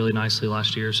the ball really nicely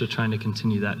last year, so trying to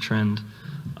continue that trend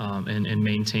and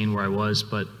maintain where I was.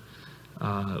 But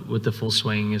with the full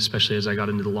swing, especially as I got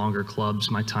into the longer clubs,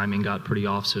 my timing got pretty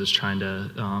off. So I was trying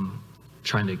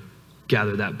to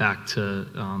gather that back to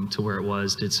where it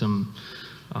was. Did some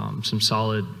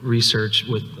solid research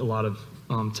with a lot of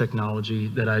technology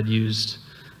that I'd used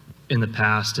in the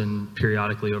past and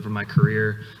periodically over my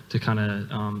career to kind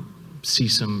of see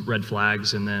some red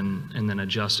flags and then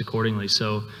adjust accordingly.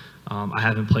 So I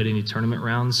haven't played any tournament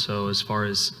rounds. So as far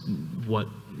as what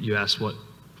you asked, what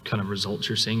kind of results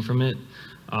you're seeing from it,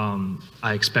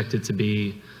 I expect it to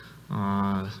be,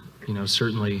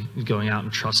 certainly going out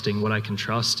and trusting what I can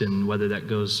trust, and whether that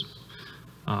goes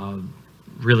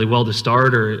really well to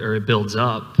start or it builds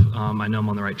up, I know I'm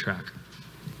on the right track.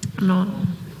 No.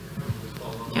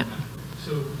 Yeah.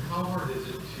 So how hard is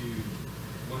it to,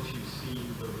 once you see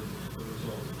the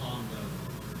results on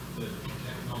the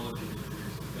technology that you're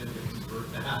using, then to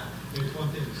convert that? It's one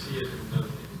thing to see it and another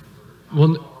thing to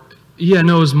convert it. Well, yeah,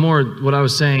 no, it was more what I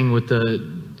was saying with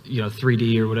the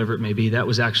 3D or whatever it may be. That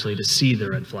was actually to see the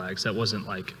red flags. That wasn't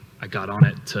like I got on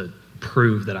it to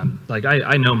prove that I'm like,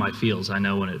 I know my feels. I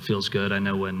know when it feels good. I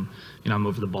know when I'm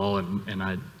over the ball and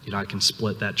I can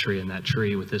split that tree and that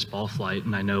tree with this ball flight,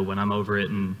 and I know when I'm over it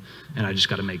and I just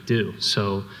got to make do.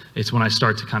 So it's when I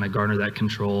start to kind of garner that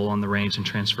control on the range and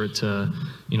transfer it to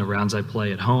rounds I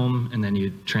play at home, and then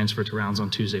you transfer it to rounds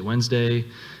on Tuesday, Wednesday,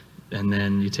 and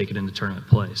then you take it into tournament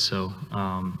play. So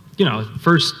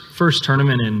first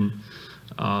tournament and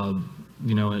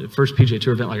first PGA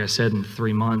Tour event, like I said, in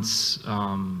 3 months.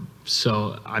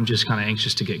 So I'm just kind of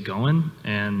anxious to get going,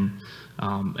 and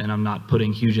I'm not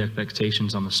putting huge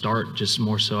expectations on the start. Just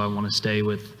more so, I want to stay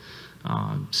with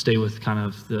kind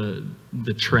of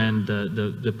the trend,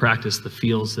 the practice, the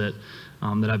feels that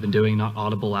I've been doing. Not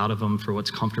audible out of them for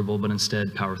what's comfortable, but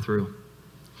instead power through.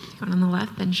 Going on the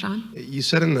left, then Sean. You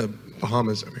said in the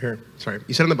Bahamas over here. Sorry,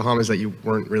 you said in the Bahamas that you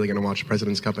weren't really going to watch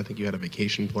President's Cup. I think you had a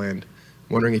vacation planned.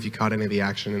 Wondering if you caught any of the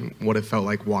action and what it felt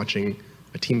like watching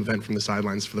a team event from the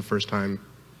sidelines for the first time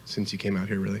since you came out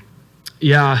here, really.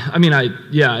 Yeah, I mean, I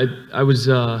was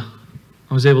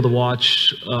able to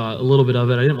watch a little bit of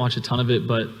it. I didn't watch a ton of it,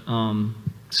 but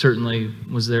certainly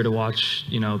was there to watch,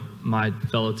 my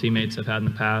fellow teammates I've had in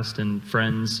the past and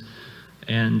friends.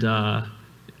 And,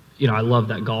 I love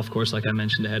that golf course, like I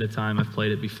mentioned ahead of time. I've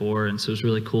played it before, and so it was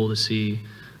really cool to see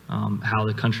how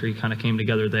the country kind of came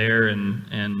together there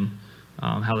and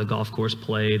how the golf course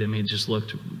played. I mean, it just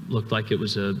looked like it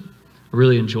was a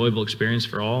really enjoyable experience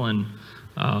for all. And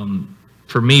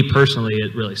for me personally,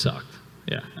 it really sucked.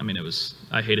 Yeah, I mean,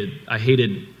 I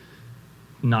hated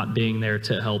not being there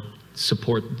to help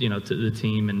support, to the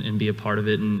team and be a part of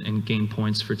it and gain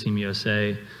points for Team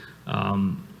USA.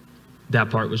 That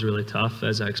part was really tough,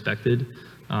 as I expected.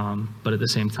 But at the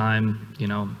same time,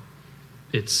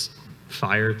 it's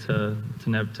fire to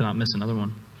not miss another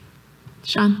one.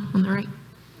 Sean, on the right.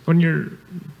 When you're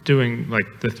doing like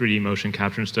the 3D motion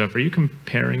capture and stuff, are you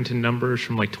comparing to numbers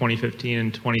from like 2015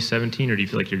 and 2017, or do you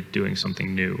feel like you're doing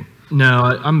something new? No,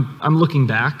 I'm looking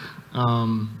back.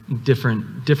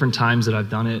 Different times that I've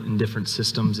done it in different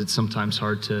systems. It's sometimes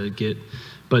hard to get,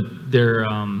 but they're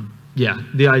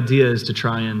the idea is to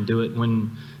try and do it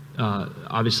when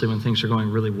obviously when things are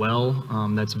going really well.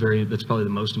 That's probably the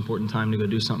most important time to go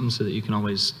do something so that you can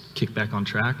always kick back on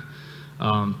track.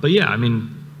 But yeah, I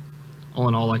mean, all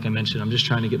in all, like I mentioned, I'm just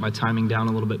trying to get my timing down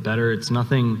a little bit better. It's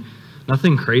nothing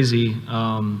crazy,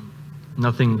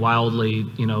 nothing wildly,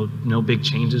 no big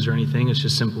changes or anything. It's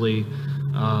just simply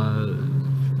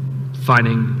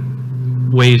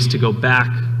finding ways to go back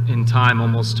in time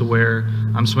almost to where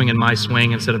I'm swinging my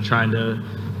swing instead of trying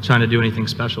to do anything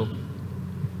special.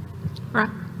 Right.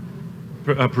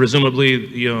 Presumably,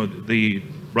 the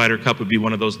Ryder Cup would be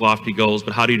one of those lofty goals,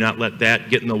 but how do you not let that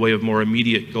get in the way of more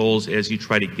immediate goals as you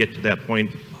try to get to that point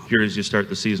here as you start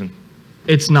the season?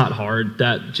 It's not hard.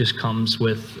 That just comes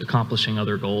with accomplishing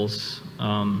other goals.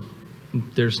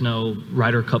 There's no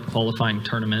Ryder Cup qualifying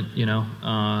tournament,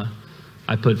 I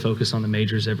I put focus on the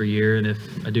majors every year, and if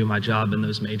I do my job in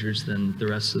those majors, then the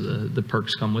rest of the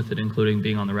perks come with it, including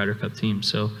being on the Ryder Cup team.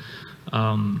 So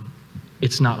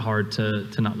it's not hard to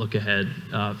not look ahead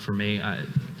for me.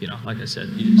 Like I said,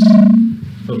 you just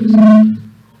focus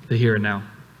on the here and now.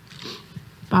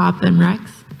 Bob, then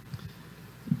Rex.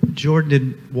 Jordan,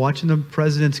 did watching the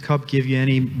President's Cup give you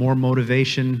any more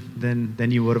motivation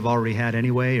than you would have already had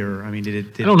anyway? Or, I mean, did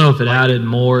it? I don't know if it added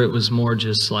more. It was more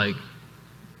just like,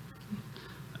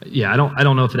 I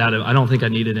don't know if it added. I don't think I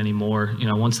needed any more.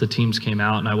 Once the teams came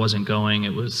out and I wasn't going,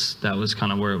 that was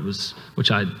kind of where it was,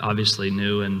 which I obviously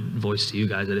knew and voiced to you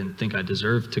guys. I didn't think I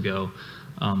deserved to go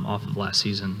off of last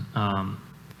season.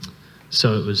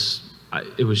 So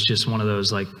it was just one of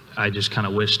those, like, I just kind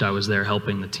of wished I was there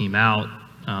helping the team out,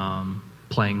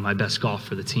 playing my best golf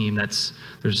for the team.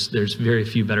 There's very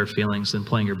few better feelings than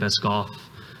playing your best golf,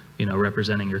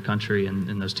 representing your country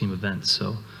in those team events.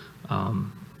 So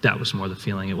that was more the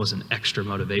feeling. It wasn't extra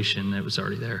motivation. It was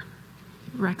already there.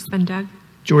 Rex, then Doug.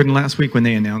 Jordan, last week when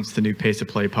they announced the new pace of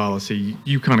play policy,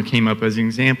 you kind of came up as an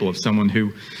example of someone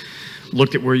who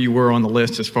looked at where you were on the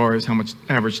list as far as how much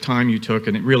average time you took,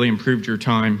 and it really improved your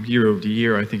time year over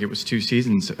year. I think it was 2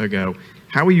 seasons ago.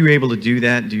 How were you able to do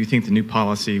that? Do you think the new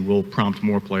policy will prompt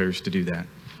more players to do that?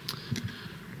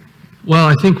 Well,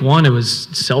 I think one, it was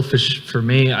selfish for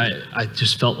me. I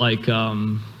just felt like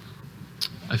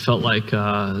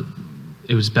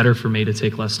it was better for me to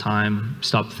take less time,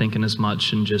 stop thinking as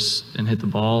much, and hit the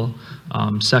ball.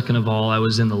 Second of all, I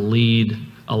was in the lead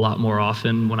a lot more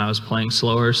often when I was playing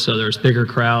slower, so there's bigger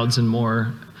crowds and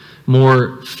more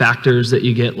factors that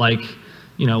you get, like,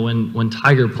 when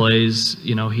Tiger plays,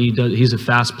 he's a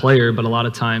fast player, but a lot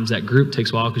of times that group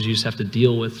takes a while because you just have to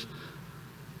deal with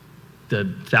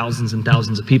the thousands and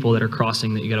thousands of people that are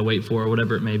crossing that you got to wait for, or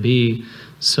whatever it may be.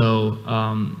 So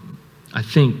I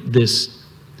think this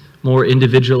more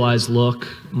individualized look,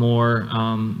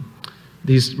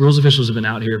 these rules officials have been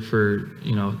out here for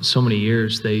so many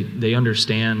years. They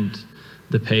understand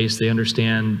the pace. They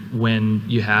understand when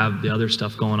you have the other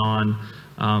stuff going on,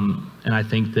 and I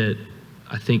think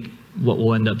what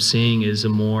we'll end up seeing is a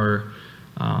more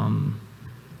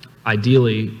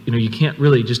ideally, you can't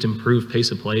really just improve pace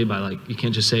of play by, you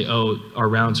can't just say, oh, our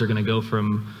rounds are going to go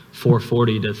from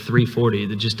 440 to 340.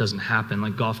 That just doesn't happen.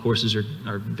 Like, golf courses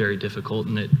are very difficult,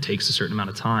 and it takes a certain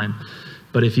amount of time.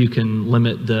 But if you can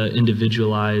limit the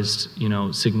individualized,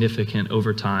 significant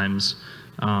overtimes,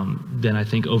 then I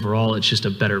think overall it's just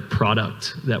a better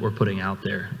product that we're putting out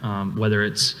there, whether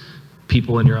it's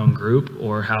people in your own group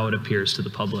or how it appears to the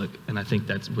public. And I think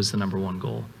that was the number one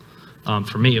goal.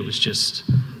 For me, it was just,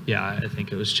 I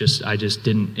think it was just, I just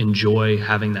didn't enjoy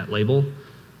having that label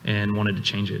and wanted to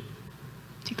change it.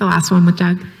 Take the last one with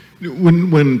Doug.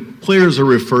 When players are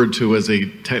referred to as a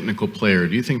technical player,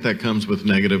 do you think that comes with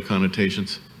negative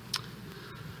connotations?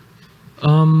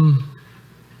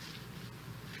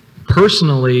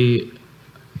 Personally,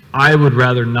 I would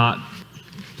rather not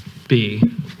be,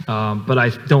 but I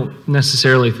don't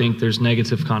necessarily think there's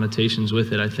negative connotations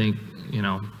with it. I think,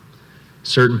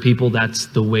 certain people, that's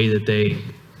the way that they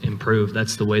improve.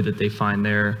 That's the way that they find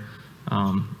their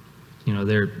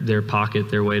pocket,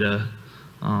 their way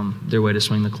to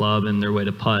swing the club, and their way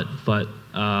to putt. But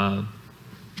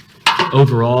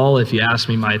overall, if you ask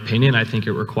me my opinion, I think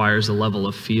it requires a level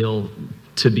of feel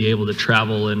to be able to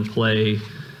travel and play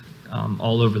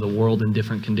all over the world in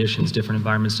different conditions, different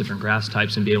environments, different grass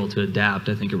types, and be able to adapt.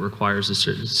 I think it requires a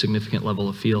certain significant level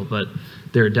of feel. But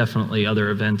there are definitely other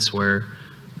events where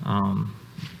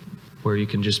you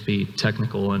can just be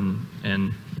technical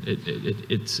and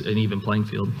it's an even playing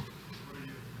field.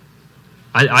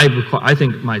 I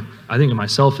think of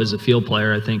myself as a field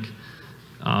player. I think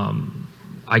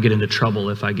I get into trouble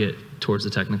if I get towards the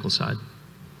technical side.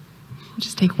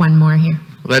 Just take one more here.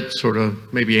 Well, that sort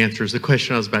of maybe answers the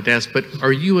question I was about to ask, but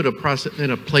are you in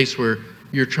a place where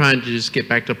you're trying to just get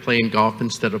back to playing golf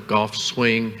instead of golf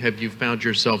swing? Have you found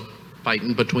yourself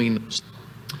fighting between those?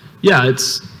 Yeah,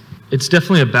 it's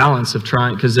definitely a balance of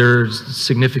trying, because there's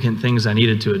significant things I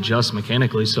needed to adjust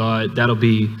mechanically, so that'll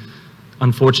be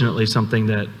unfortunately something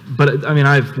but I mean,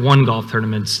 I've won golf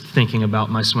tournaments thinking about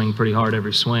my swing pretty hard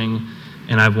every swing,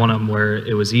 and I've won them where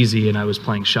it was easy and I was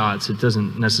playing shots. It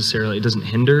doesn't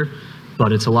hinder,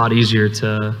 but it's a lot easier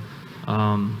to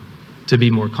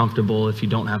be more comfortable if you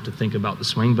don't have to think about the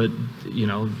swing. But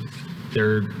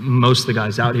most of the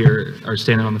guys out here are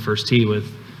standing on the first tee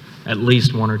with at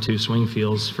least one or two swing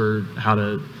feels for how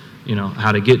to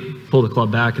pull the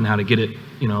club back and how to get it,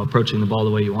 approaching the ball the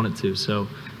way you want it to. So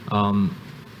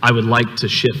I would like to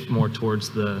shift more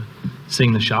towards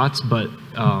seeing the shots, but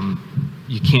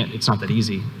you can't. It's not that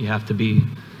easy. You have to be,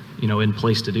 in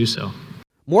place to do so.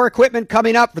 More equipment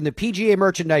coming up from the PGA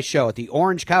Merchandise Show at the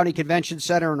Orange County Convention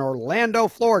Center in Orlando,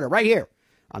 Florida, right here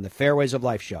on the Fairways of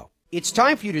Life Show. It's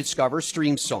time for you to discover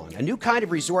Stream Song, a new kind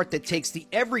of resort that takes the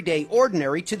everyday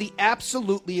ordinary to the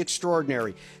absolutely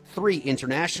extraordinary. 3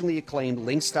 internationally acclaimed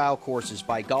link-style courses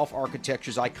by golf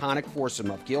architecture's iconic foursome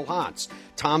of Gil Hans,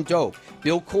 Tom Doak,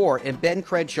 Bill Core, and Ben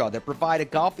Crenshaw that provide a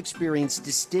golf experience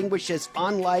distinguished as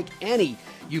unlike any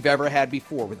you've ever had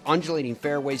before, with undulating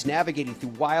fairways, navigating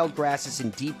through wild grasses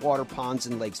and deep water ponds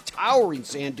and lakes, towering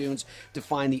sand dunes to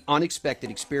find the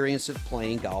unexpected experience of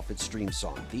playing golf at Stream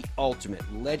Song, the ultimate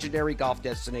legendary golf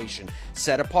destination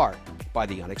set apart by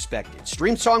the unexpected.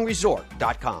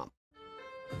 StreamSongResort.com.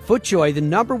 FootJoy, the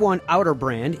 #1 outer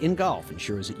brand in golf,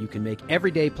 ensures that you can make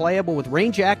every day playable with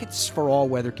rain jackets for all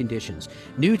weather conditions.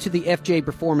 New to the FJ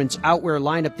Performance outerwear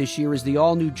lineup this year is the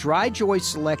all-new DryJoy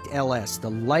Select LS, the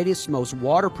lightest, most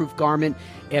waterproof garment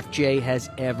FJ has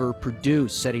ever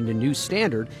produced, setting a new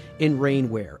standard in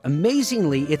rainwear.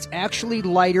 Amazingly, it's actually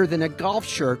lighter than a golf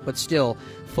shirt, but still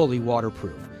fully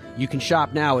waterproof. You can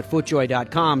shop now at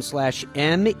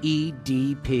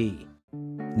FootJoy.com/MEDP.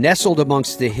 Nestled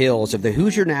amongst the hills of the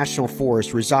Hoosier National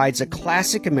Forest resides a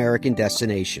classic American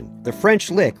destination, the French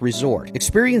Lick Resort.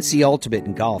 Experience the ultimate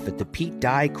in golf at the Pete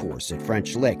Dye course at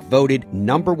French Lick, voted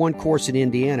 #1 course in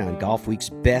Indiana on Golfweek's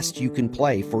Best You Can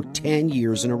Play for 10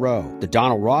 years in a row. The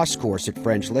Donald Ross course at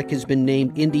French Lick has been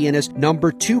named Indiana's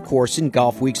 #2 course in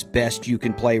Golfweek's Best You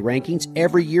Can Play rankings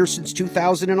every year since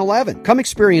 2011. Come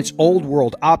experience old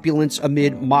world opulence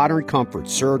amid modern comfort,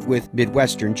 served with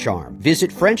Midwestern charm.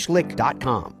 Visit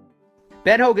FrenchLick.com.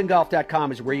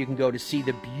 BenHoganGolf.com is where you can go to see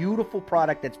the beautiful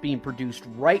product that's being produced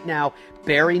right now,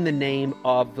 bearing the name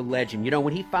of the legend. You know,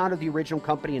 when he founded the original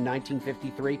company in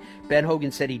 1953, Ben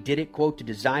Hogan said he did it, quote, to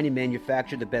design and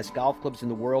manufacture the best golf clubs in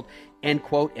the world, end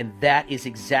quote, and that is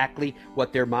exactly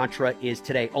what their mantra is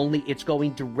today. Only it's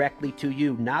going directly to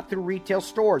you, not through retail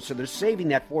stores, so they're saving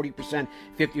that 40%,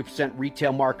 50%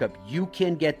 retail markup. You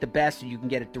can get the best, and you can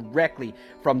get it directly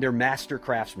from their master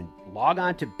craftsmen. Log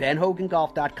on to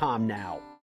BenHoganGolf.com now.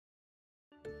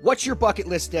 What's your bucket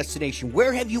list destination?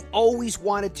 Where have you always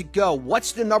wanted to go?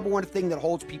 What's the #1 thing that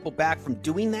holds people back from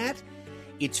doing that?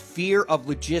 It's fear of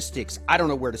logistics. I don't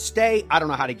know where to stay. I don't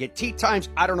know how to get tee times.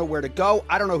 I don't know where to go.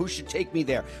 I don't know who should take me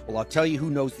there. Well, I'll tell you who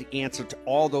knows the answer to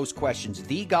all those questions.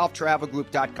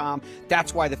 TheGolfTravelGroup.com.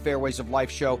 That's why the Fairways of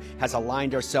Life show has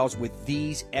aligned ourselves with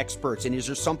these experts. And is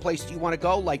there some place you want to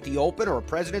go, like the Open or a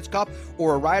President's Cup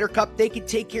or a Ryder Cup? They can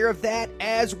take care of that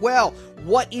as well.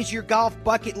 What is your golf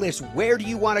bucket list? Where do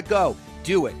you want to go?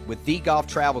 Do it with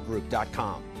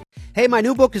TheGolfTravelGroup.com. Hey, my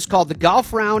new book is called The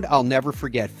Golf Round I'll Never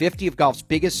Forget. 50 of golf's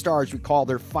biggest stars recall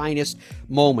their finest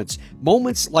moments.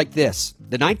 Moments like this.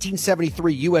 The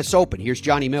 1973 U.S. Open. Here's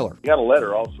Johnny Miller. I got a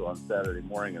letter also on Saturday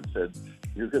morning that said,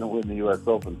 you're going to win the U.S.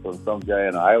 Open from some guy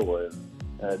in Iowa. And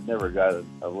I never got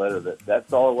a letter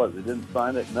that's all it was. They didn't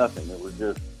sign it, nothing. It was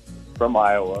just from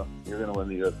Iowa, you're going to win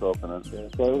the U.S. Open. And so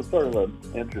it was sort of an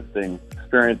interesting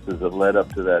experiences that led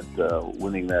up to that,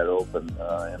 winning that Open.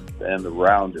 And the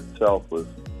round itself was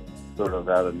sort of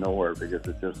out of nowhere because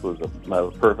it just was a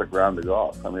perfect round of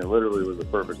golf. I mean, it literally was a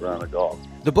perfect round of golf.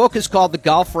 The book is called The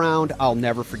Golf Round I'll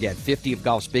Never Forget. 50 of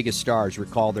golf's biggest stars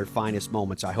recall their finest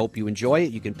moments. I hope you enjoy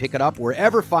it. You can pick it up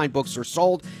wherever fine books are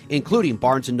sold, including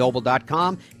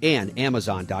BarnesandNoble.com and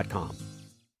Amazon.com.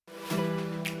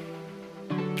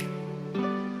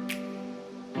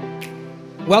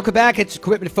 Welcome back. It's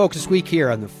Equipment Focus Week here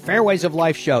on the Fairways of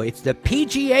Life show. It's the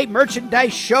PGA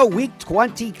Merchandise Show Week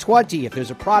 2020. If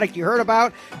there's a product you heard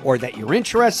about or that you're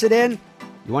interested in,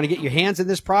 you want to get your hands on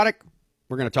this product,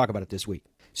 we're going to talk about it this week.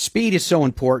 Speed is so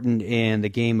important in the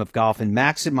game of golf, and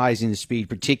maximizing the speed,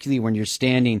 particularly when you're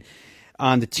standing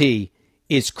on the tee,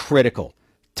 is critical.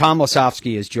 Tom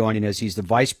Lasofsky is joining us. He's the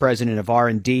Vice President of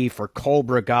R&D for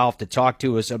Cobra Golf to talk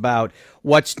to us about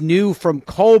what's new from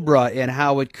Cobra and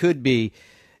how it could be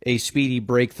a speedy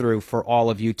breakthrough for all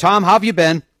of you. Tom, how have you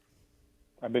been?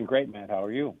 I've been great, Matt. How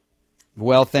are you?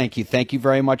 Well, thank you. Thank you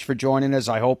very much for joining us.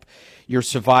 I hope you're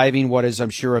surviving what is, I'm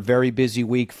sure, a very busy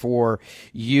week for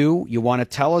you. You want to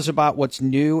tell us about what's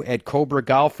new at Cobra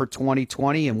Golf for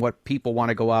 2020 and what people want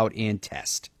to go out and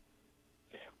test?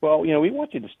 Well, you know, we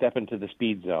want you to step into the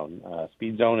Speed Zone.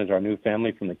 Speed Zone is our new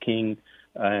family from the King,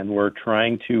 and we're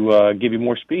trying to give you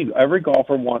more speed. Every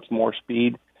golfer wants more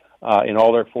speed in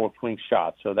all their full swing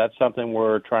shots. So that's something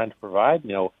we're trying to provide,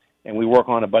 you know, and we work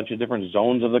on a bunch of different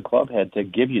zones of the club head to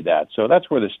give you that. So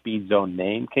that's where the Speed Zone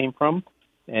name came from.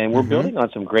 And we're building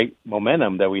on some great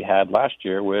momentum that we had last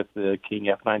year with the King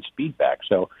F9 Speedback.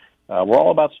 So we're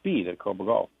all about speed at Cobra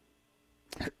Golf.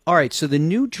 All right, so the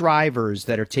new drivers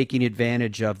that are taking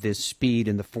advantage of this speed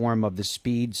in the form of the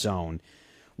speed zone,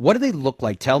 what do they look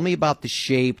like? Tell me about the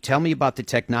shape. Tell me about the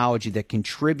technology that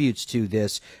contributes to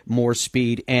this more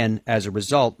speed and, as a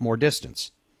result, more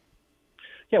distance.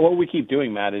 Yeah, what we keep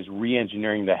doing, Matt, is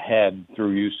re-engineering the head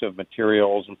through use of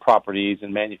materials and properties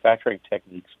and manufacturing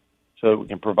techniques so that we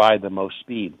can provide the most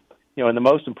speed. And the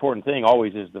most important thing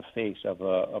always is the face of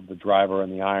the driver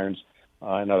and the irons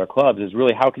and other clubs is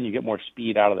really how can you get more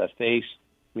speed out of that face.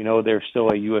 We know there's still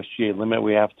a USGA limit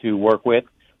we have to work with,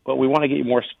 but we want to get you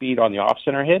more speed on the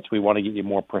off-center hits. We want to get you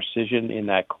more precision in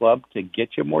that club to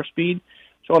get you more speed.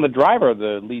 So on the driver,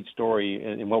 the lead story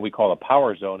in what we call a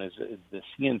power zone is the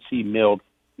CNC milled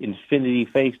Infinity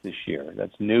face this year.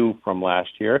 That's new from last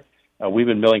year. We've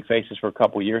been milling faces for a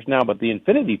couple of years now, but the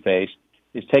Infinity face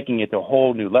is taking it to a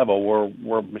whole new level.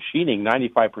 We're machining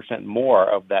 95% more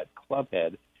of that club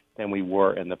head than we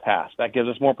were in the past. That gives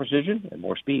us more precision and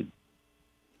more speed.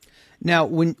 Now,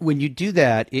 when you do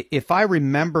that, if I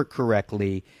remember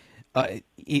correctly,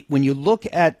 when you look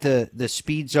at the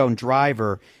speed zone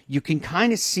driver, you can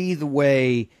kind of see the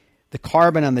way the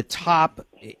carbon on the top,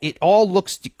 it all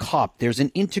looks cupped. There's an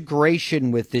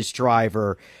integration with this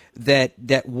driver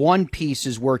that one piece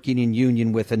is working in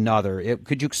union with another.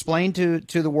 Could you explain to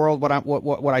the world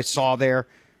what I saw there?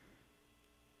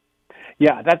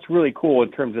 Yeah, that's really cool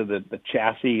in terms of the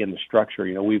chassis and the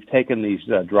structure. We've taken these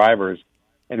drivers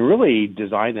and really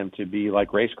designed them to be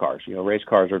like race cars. Race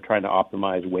cars are trying to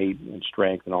optimize weight and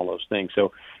strength and all those things.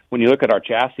 So when you look at our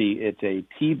chassis, it's a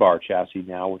T-bar chassis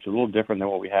now, which is a little different than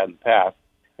what we had in the past.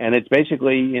 And it's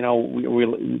basically,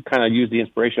 we kind of use the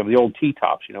inspiration of the old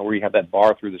T-tops, where you have that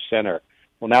bar through the center.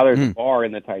 Well, now there's a bar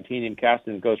in the titanium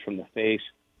casting that goes from the face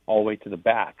all the way to the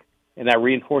back. And that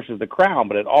reinforces the crown,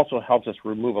 but it also helps us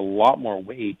remove a lot more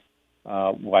weight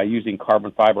by using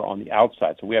carbon fiber on the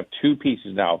outside. So we have two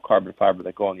pieces now of carbon fiber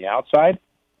that go on the outside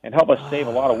and help us save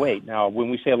a lot of weight. Now, when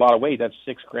we say a lot of weight, that's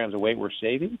 6 grams of weight we're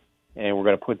saving, and we're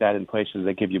going to put that in places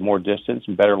that give you more distance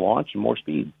and better launch and more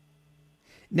speed.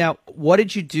 Now, what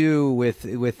did you do with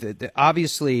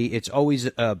obviously, it's always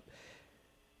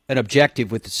an objective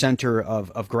with the center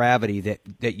of gravity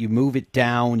that you move it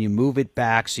down, you move it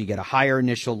back, so you get a higher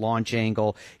initial launch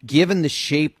angle. Given the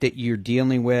shape that you're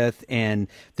dealing with and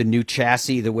the new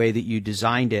chassis, the way that you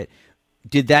designed it,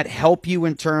 did that help you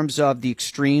in terms of the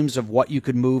extremes of what you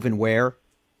could move and where?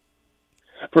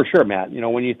 For sure, Matt.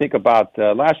 When you think about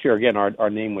last year, again, our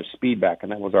name was Speedback,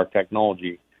 and that was our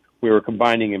technology. We were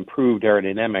combining improved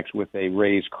aerodynamics with a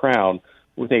raised crown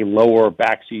with a lower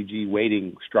back CG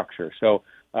weighting structure. So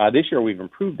this year we've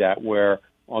improved that, where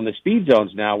on the speed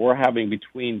zones now we're having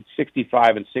between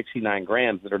 65 and 69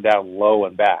 grams that are down low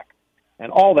and back.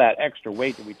 And all that extra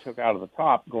weight that we took out of the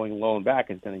top going low and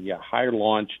back is going to get higher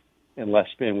launch and less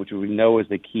spin, which we know is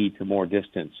the key to more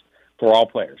distance for all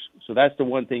players. So that's the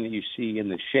one thing that you see in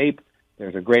the shape.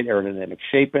 There's a great aerodynamic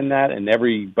shape in that, and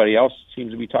everybody else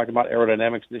seems to be talking about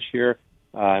aerodynamics this year.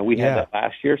 And we had that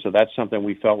last year, so that's something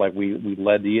we felt like we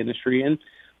led the industry in.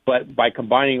 But by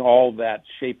combining all that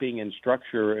shaping and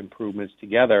structure improvements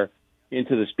together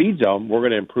into the speed zone, we're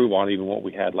going to improve on even what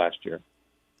we had last year.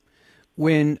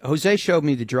 When Jose showed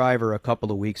me the driver a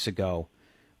couple of weeks ago,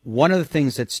 one of the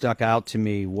things that stuck out to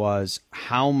me was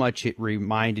how much it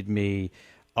reminded me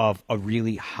of a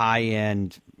really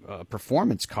high-end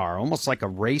performance car, almost like a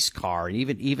race car.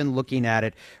 Even looking at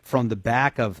it from the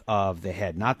back of the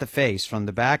head, not the face, from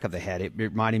the back of the head, it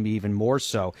reminded me even more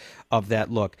so of that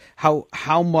look.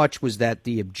 How much was that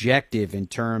the objective in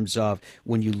terms of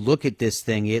when you look at this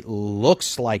thing, it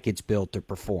looks like it's built to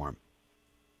perform?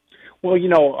 Well,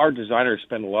 our designers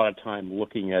spend a lot of time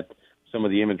looking at some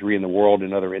of the imagery in the world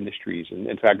and other industries. And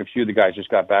in fact, a few of the guys just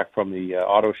got back from the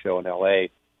auto show in LA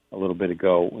a little bit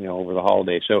ago, over the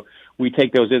holiday. So we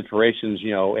take those inspirations,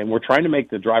 and we're trying to make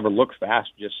the driver look fast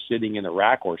just sitting in the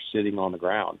rack or sitting on the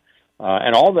ground.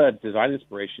 And all that design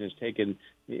inspiration is taken,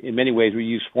 in many ways, we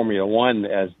use Formula One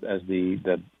as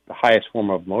the highest form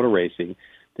of motor racing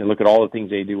to look at all the things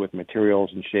they do with materials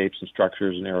and shapes and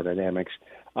structures and aerodynamics.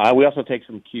 We also take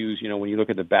some cues, when you look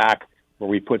at the back where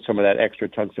we put some of that extra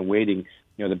tungsten weighting,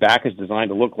 the back is designed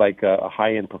to look like a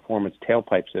high-end performance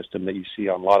tailpipe system that you see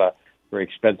on a lot of very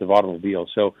expensive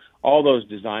automobiles. So all those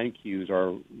design cues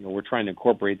are, we're trying to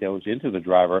incorporate those into the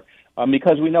driver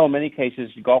because we know in many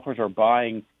cases golfers are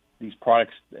buying these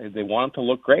products. They want them to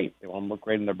look great. They want them to look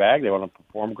great in their bag. They want them to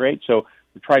perform great. So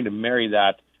we're trying to marry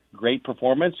that great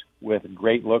performance with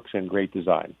great looks and great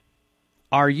design.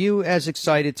 Are you as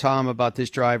excited, Tom, about this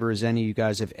driver as any of you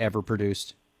guys have ever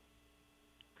produced?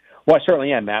 Well, I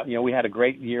certainly am, Matt. We had a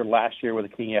great year last year with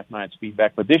the King F9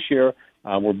 Speedback, but this year,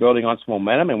 we're building on some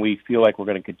momentum, and we feel like we're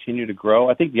going to continue to grow.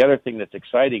 I think the other thing that's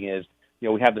exciting is,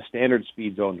 we have the standard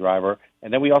speed zone driver,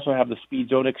 and then we also have the speed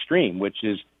zone extreme, which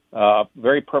is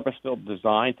very purpose-built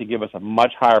design to give us a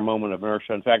much higher moment of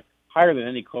inertia. In fact, higher than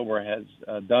any Cobra has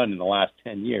done in the last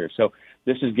 10 years. So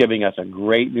this is giving us a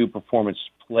great new performance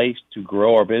place to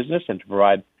grow our business and to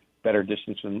provide better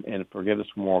distance and forgiveness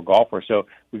for more golfers. So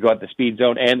we got the speed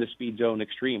zone and the speed zone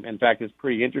extreme. In fact, it's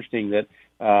pretty interesting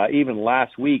that even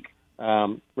last week,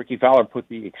 Ricky Fowler put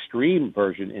the extreme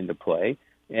version into play.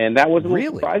 And that was a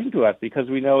little surprising to us because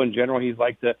we know in general he's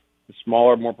like the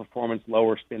smaller, more performance,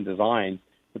 lower spin design.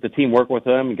 But the team worked with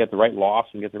him and get the right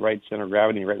loft and get the right center of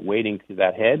gravity and right weighting to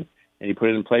that head. And he put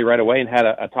it in play right away and had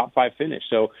a top 5 finish.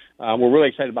 So we're really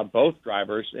excited about both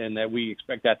drivers and that we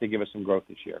expect that to give us some growth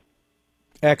this year.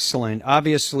 Excellent.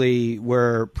 Obviously,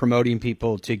 we're promoting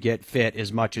people to get fit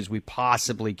as much as we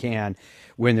possibly can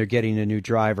when they're getting a new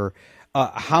driver.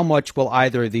 How much will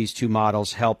either of these two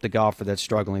models help the golfer that's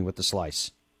struggling with the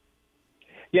slice?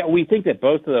 Yeah, we think that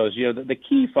both of those, the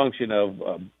key function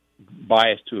of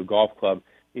bias to a golf club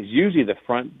is usually the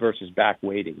front versus back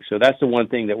weighting. So that's the one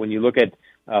thing that when you look at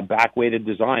back-weighted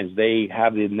designs, they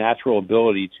have the natural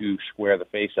ability to square the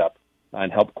face up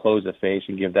and help close the face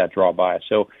and give that draw bias.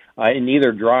 So in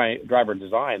either driver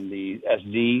design, the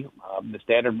SD, the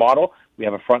standard model, we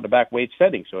have a front to back weight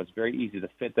setting. So it's very easy to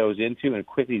fit those into and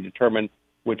quickly determine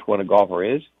which one a golfer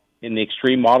is. In the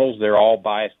extreme models, they're all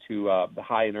biased to the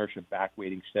high inertia back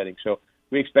weighting setting. So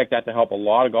we expect that to help a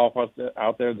lot of golfers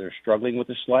out there that are struggling with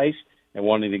the slice and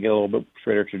wanting to get a little bit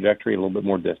straighter trajectory, a little bit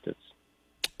more distance.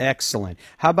 Excellent.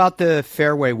 How about the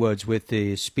fairway woods with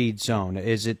the speed zone?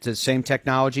 Is it the same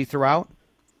technology throughout?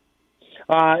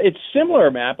 It's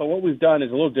similar, Matt, but what we've done is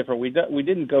a little different. We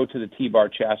didn't go to the T-bar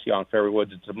chassis on fairway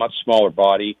woods. It's a much smaller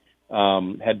body,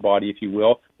 head body, if you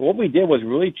will. But what we did was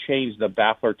really change the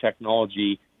baffler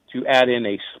technology to add in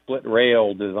a split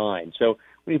rail design. So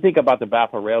when you think about the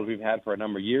baffler rails we've had for a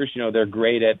number of years, they're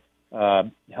great at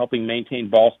helping maintain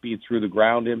ball speed through the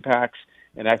ground impacts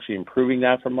and actually improving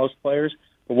that for most players.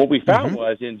 But what we found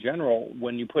was, in general,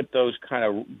 when you put those kind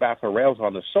of baffler rails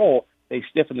on the sole, they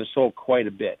stiffen the sole quite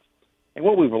a bit. And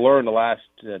what we've learned the last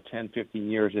 10, 15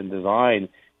 years in design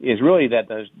is really that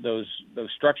those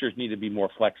structures need to be more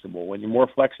flexible. When you're more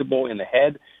flexible in the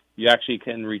head, you actually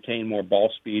can retain more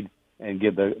ball speed and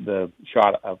give the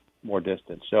shot of more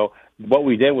distance. So what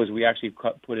we did was we actually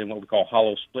put in what we call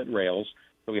hollow split rails.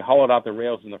 So we hollowed out the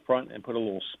rails in the front and put a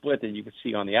little split that you could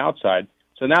see on the outside.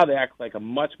 So now they act like a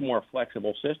much more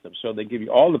flexible system. So they give you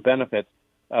all the benefits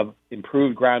of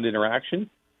improved ground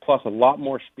interaction, plus a lot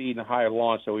more speed and higher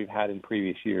launch than we've had in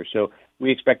previous years. So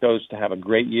we expect those to have a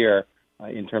great year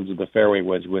in terms of the fairway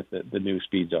woods with the new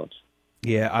speed zones.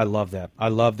 Yeah, I love that. I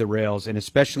love the rails, and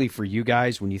especially for you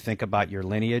guys when you think about your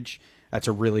lineage, that's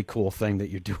a really cool thing that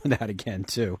you're doing that again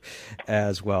too,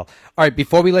 as well. All right,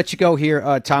 before we let you go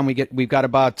here, Tom, we've got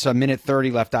about a minute 30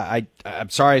 left. I'm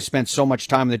sorry I spent so much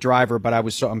time on the driver, but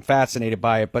I'm fascinated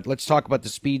by it. But let's talk about the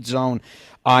speed zone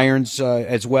irons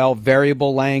as well,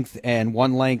 variable length and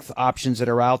one length options that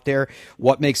are out there.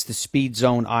 What makes the speed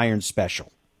zone iron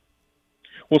special?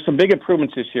 Well, some big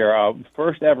improvements this year.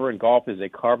 First ever in golf is a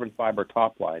carbon fiber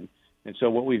top line. And so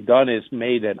what we've done is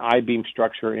made an I-beam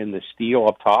structure in the steel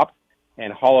up top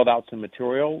and hollowed out some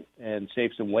material and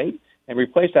saved some weight and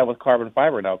replaced that with carbon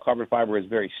fiber. Now, carbon fiber is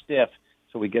very stiff,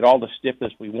 so we get all the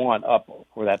stiffness we want up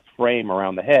for that frame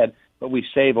around the head, but we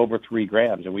save over 3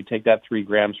 grams. And we take that 3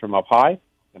 grams from up high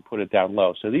and put it down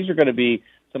low. So these are going to be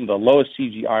some of the lowest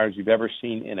CG irons you've ever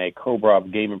seen in a Cobra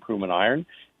game improvement iron.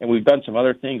 And we've done some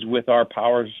other things with our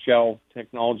power shell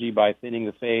technology by thinning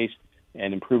the face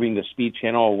and improving the speed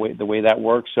channel, the way that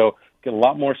works. So get a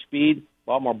lot more speed,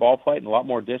 a lot more ball flight, and a lot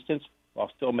more distance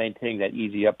while still maintaining that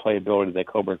easy up playability that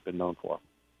Cobra's been known for.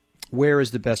 Where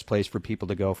is the best place for people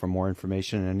to go for more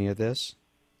information on any of this?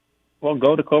 Well,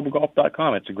 go to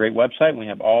CobraGolf.com. It's a great website, and we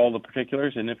have all the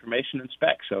particulars and information and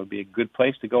specs. So it'd be a good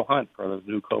place to go hunt for those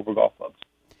new Cobra golf clubs.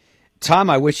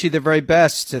 Tom, I wish you the very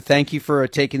best. Thank you for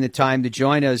taking the time to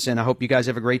join us, and I hope you guys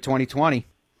have a great 2020.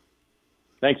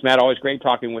 Thanks, Matt. Always great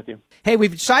talking with you. Hey,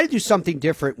 we've decided to do something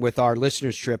different with our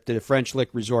listeners' trip to the French Lick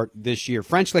Resort this year.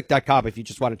 FrenchLick.com if you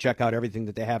just want to check out everything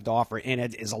that they have to offer, and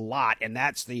it is a lot, and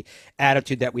that's the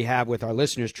attitude that we have with our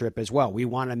listeners' trip as well. We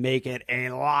want to make it a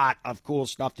lot of cool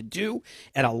stuff to do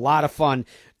and a lot of fun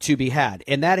to be had,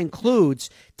 and that includes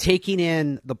taking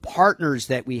in the partners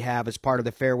that we have as part of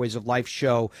the Fairways of Life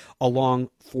show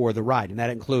along for the ride, and that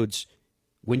includes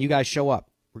when you guys show up.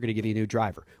 we're going to give you a new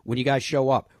driver. When you guys show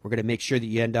up, we're going to make sure that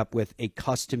you end up with a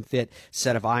custom fit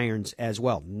set of irons as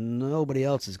well. Nobody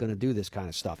else is going to do this kind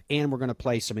of stuff. And we're going to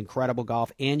play some incredible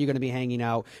golf, and you're going to be hanging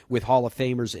out with Hall of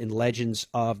Famers and legends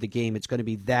of the game. It's going to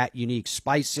be that unique.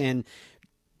 Spice in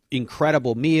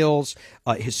incredible meals,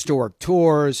 historic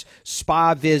tours,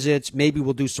 spa visits. Maybe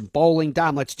we'll do some bowling.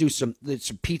 Dom, let's do some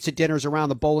pizza dinners around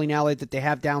the bowling alley that they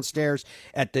have downstairs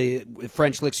at the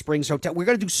French Lick Springs Hotel. We're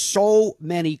going to do so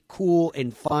many cool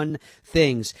and fun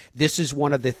things. This is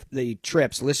one of the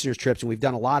trips, listeners' trips, and we've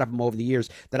done a lot of them over the years,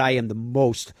 that I am the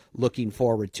most looking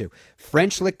forward to.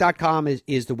 FrenchLick.com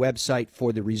is the website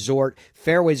for the resort.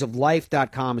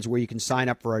 Fairwaysoflife.com is where you can sign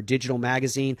up for our digital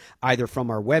magazine, either from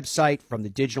our website, from the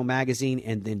digital magazine,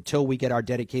 and until we get our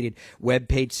dedicated web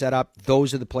page set up,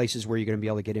 those are the places where you're going to be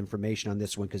able to get information on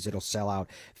this one, because it'll sell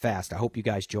out fast. I hope you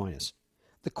guys join us.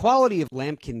 The quality of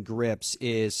Lamkin grips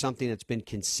is something that's been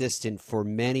consistent for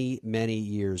many, many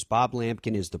years. Bob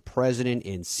Lamkin is the president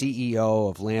and CEO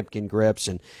of Lamkin Grips.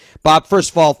 And Bob,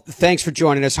 first of all, thanks for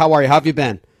joining us. How are you? How have you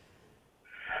been?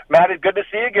 Matt, it's good to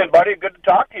see you again, buddy. Good to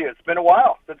talk to you. It's been a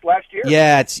while since last year.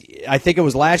 Yeah, I think it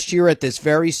was last year at this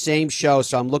very same show,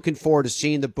 so I'm looking forward to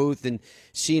seeing the booth and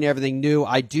seeing everything new.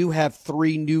 I do have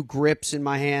 3 new grips in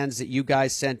my hands that you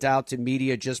guys sent out to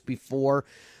media just before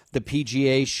the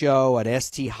PGA show at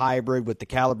ST Hybrid with the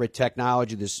Calibre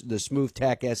technology, the Smooth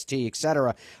Tech ST,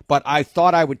 etc. But I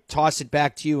thought I would toss it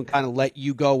back to you and kind of let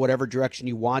you go whatever direction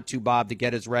you want to, Bob, to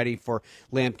get us ready for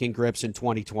Lamkin Grips in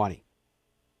 2020.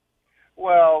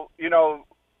 Well,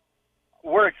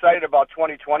 we're excited about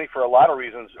 2020 for a lot of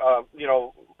reasons.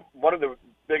 One of the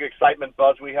big excitement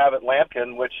buzz we have at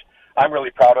Lamkin, which I'm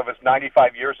really proud of, is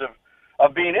 95 years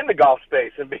of being in the golf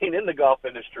space and being in the golf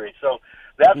industry. So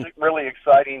that's really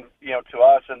exciting, to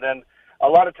us. And then a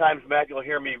lot of times, Matt, you'll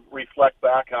hear me reflect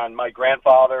back on my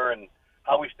grandfather and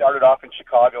how we started off in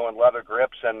Chicago in leather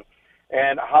grips and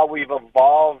how we've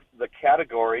evolved the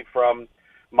category from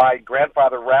my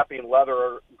grandfather wrapping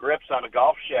leather grips on a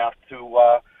golf shaft to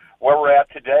where we're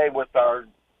at today with our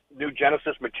new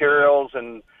Genesis materials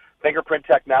and fingerprint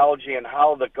technology, and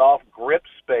how the golf grip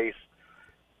space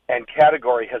and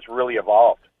category has really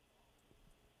evolved.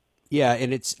 Yeah,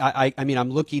 and it's I mean, I'm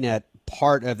looking at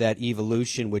part of that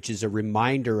evolution, which is a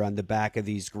reminder on the back of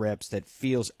these grips that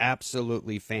feels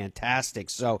absolutely fantastic.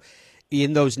 So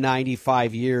in those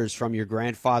 95 years from your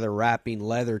grandfather wrapping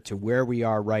leather to where we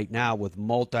are right now with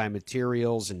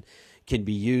multi-materials and can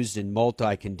be used in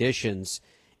multi-conditions,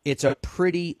 it's a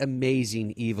pretty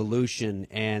amazing evolution.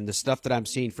 And the stuff that I'm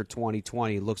seeing for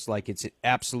 2020 looks like it's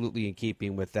absolutely in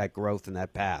keeping with that growth and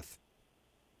that path.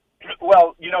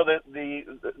 Well,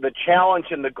 the challenge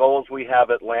and the goals we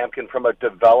have at Lamkin from a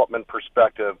development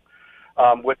perspective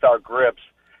with our grips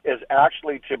is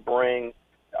actually to bring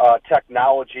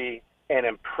technology and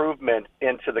improvement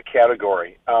into the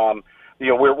category.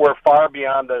 We're far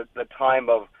beyond the time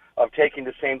of taking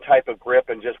the same type of grip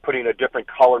and just putting a different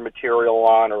color material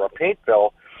on or a paint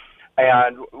fill.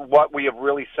 And what we have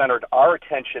really centered our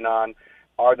attention on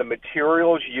are the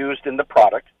materials used in the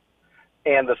product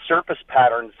and the surface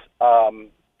patterns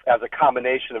as a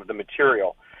combination of the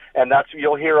material. And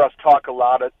you'll hear us talk a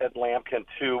lot at Lamkin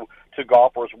to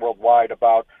golfers worldwide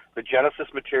about the Genesis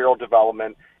material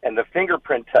development and the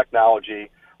fingerprint technology,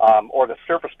 or the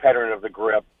surface pattern of the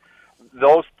grip.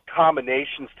 Those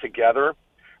combinations together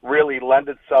really lend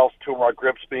itself to our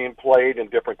grips being played in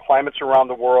different climates around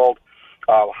the world,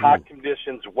 hot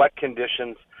conditions, wet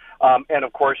conditions, and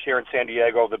of course here in San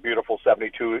Diego, the beautiful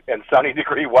 72 and sunny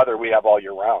degree weather we have all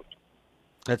year round.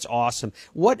 That's awesome.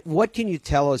 What can you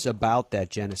tell us about that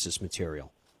Genesis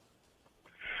material?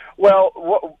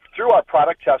 Well, through our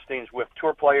product testings with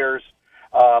tour players,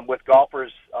 with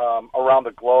golfers around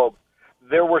the globe,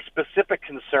 there were specific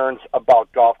concerns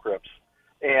about golf grips.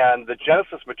 And the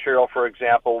Genesis material, for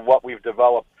example, what we've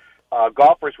developed,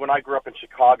 golfers, when I grew up in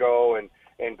Chicago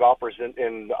and golfers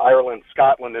in Ireland,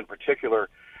 Scotland in particular,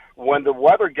 when the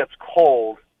weather gets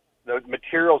cold, the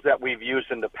materials that we've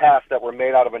used in the past that were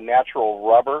made out of a natural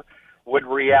rubber would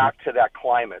react to that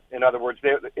climate. In other words,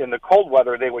 in the cold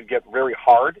weather, they would get very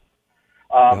hard.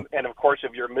 And of course,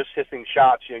 if you're mishitting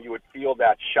shots, you would feel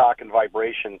that shock and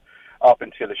vibration up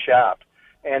into the shaft.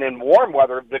 And in warm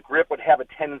weather, the grip would have a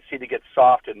tendency to get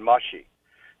soft and mushy.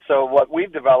 So what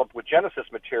we've developed with Genesis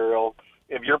material,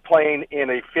 if you're playing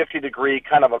in a 50-degree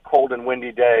kind of a cold and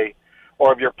windy day,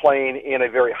 or if you're playing in a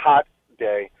very hot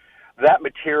day, that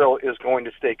material is going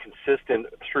to stay consistent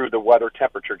through the weather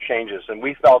temperature changes. And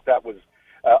we felt that was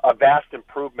a vast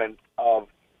improvement of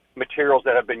materials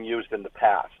that have been used in the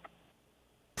past.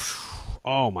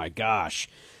 Oh, my gosh.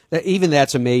 Even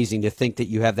that's amazing to think that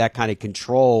you have that kind of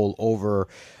control over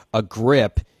a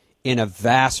grip in a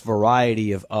vast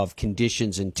variety of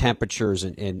conditions and temperatures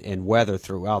and weather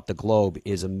throughout the globe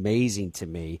is amazing to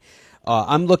me.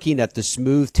 I'm looking at the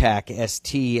Smooth Tack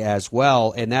ST as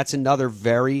well, and that's another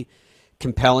very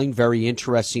compelling, very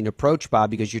interesting approach, Bob,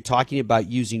 because you're talking about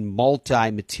using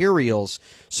multi-materials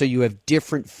so you have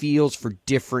different feels for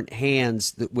different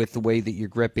hands with the way that you're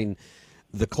gripping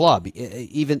the club.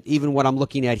 Even what I'm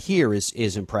looking at here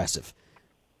is impressive.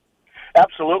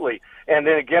 Absolutely. And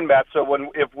then again, Matt, so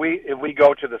if we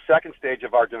go to the second stage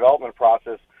of our development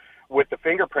process with the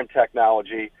fingerprint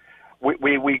technology,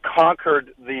 we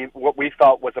conquered what we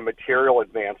felt was a material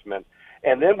advancement.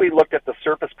 And then we looked at the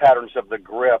surface patterns of the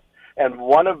grip. And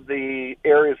one of the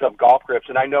areas of golf grips,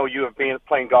 and I know you have been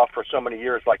playing golf for so many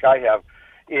years like I have,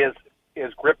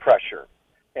 is grip pressure.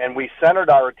 And we centered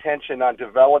our attention on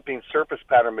developing surface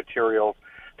pattern materials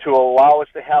to allow us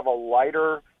to have a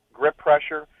lighter grip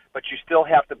pressure, but you still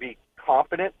have to be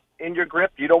confident in your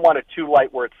grip. You don't want it too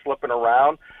light where it's slipping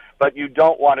around, but you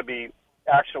don't want to be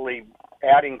actually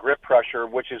adding grip pressure,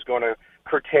 which is going to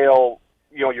curtail,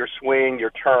 your swing,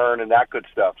 your turn, and that good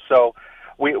stuff. So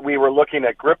we were looking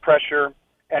at grip pressure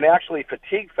and actually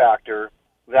fatigue factor,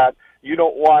 that you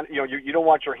don't want, you don't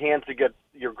want your hands to get,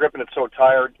 you're gripping it so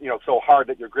tired, so hard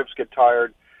that your grips get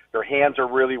tired. Your hands are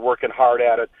really working hard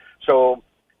at it. So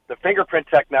the fingerprint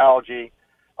technology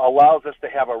allows us to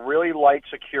have a really light,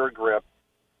 secure grip,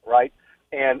 right?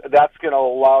 And that's going to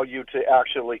allow you to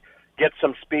actually get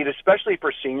some speed, especially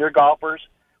for senior golfers.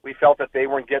 We felt that they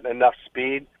weren't getting enough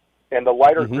speed, and the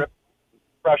lighter grip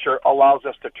pressure allows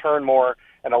us to turn more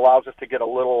and allows us to get a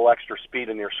little extra speed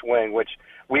in your swing, which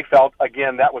we felt,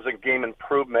 again, that was a game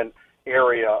improvement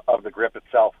area of the grip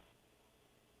itself.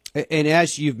 And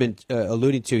as you've been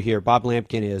alluding to here, Bob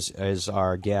Lamkin is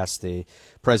our guest, the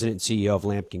president and CEO of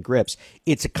Lamkin Grips.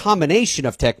 It's a combination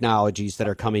of technologies that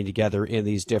are coming together in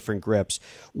these different grips.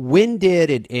 When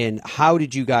did and how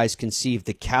did you guys conceive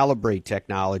the Calibrate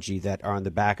technology that are on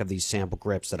the back of these sample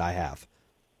grips that I have?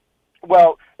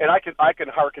 Well, and I can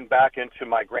harken back into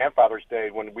my grandfather's day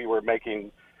when we were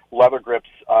making leather grips,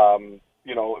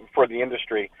 for the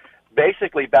industry.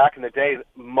 Basically, back in the day,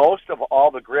 most of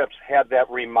all the grips had that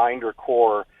reminder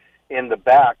core in the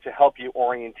back to help you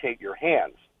orientate your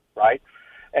hands, right?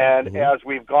 And as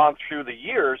we've gone through the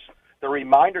years, the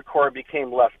reminder core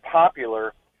became less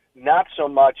popular, not so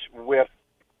much with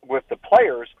the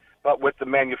players, but with the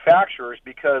manufacturers,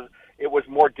 because it was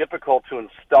more difficult to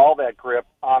install that grip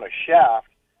on a shaft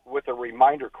with a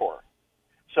reminder core.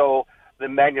 So the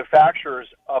manufacturers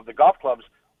of the golf clubs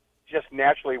just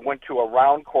naturally went to a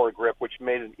round core grip, which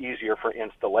made it easier for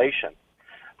installation.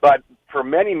 But for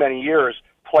many, many years,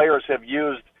 players have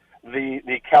used the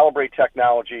Calibrate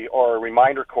technology or a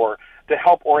reminder core to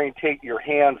help orientate your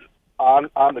hands on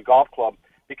the golf club,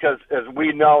 because as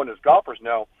we know and as golfers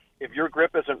know, if your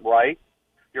grip isn't right,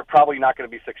 you're probably not going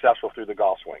to be successful through the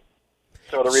golf swing.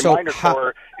 So the reminder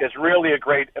core is really a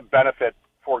great benefit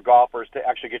for golfers to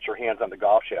actually get your hands on the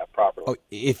golf shaft properly. Oh,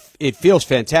 it feels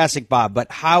fantastic, Bob,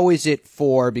 but how is it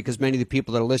because many of the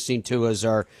people that are listening to us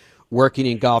are working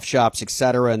in golf shops, et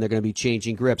cetera, and they're going to be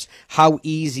changing grips. How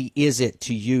easy is it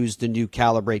to use the new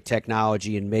Calibrate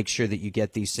technology and make sure that you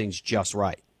get these things just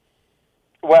right?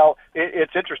 Well,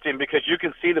 it's interesting because you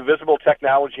can see the visible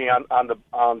technology on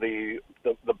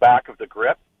the back of the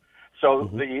grip. So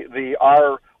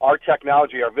our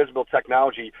technology, our visible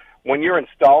technology, when you're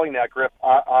installing that grip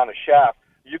on a shaft,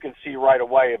 you can see right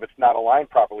away if it's not aligned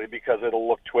properly because it'll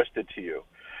look twisted to you.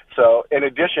 So in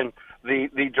addition, the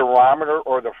durometer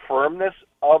or the firmness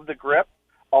of the grip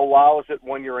allows it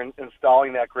when you're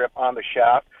installing that grip on the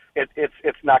shaft,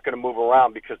 it's not going to move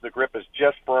around because the grip is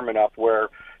just firm enough where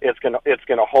it's going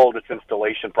to hold its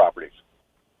installation properties.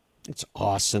 It's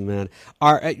awesome, man.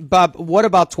 All right, Bob, what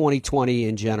about 2020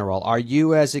 in general? Are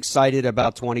you as excited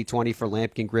about 2020 for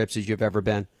Lamkin Grips as you've ever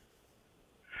been?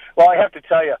 Well, I have to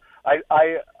tell you,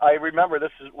 I remember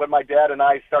this is when my dad and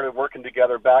I started working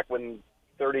together back when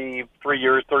 33,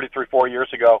 4 years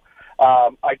ago.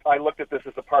 I looked at this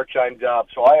as a part-time job,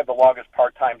 so I have the longest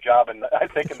part-time job in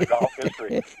the golf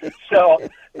history. So,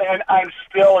 and I'm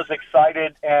still as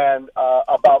excited and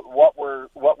about what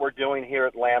we're doing here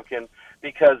at Lamkin,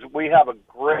 because we have a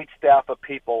great staff of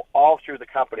people all through the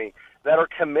company that are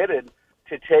committed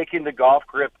to taking the golf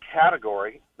grip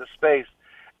category, the space,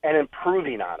 and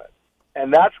improving on it.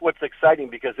 And that's what's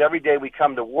exciting, because every day we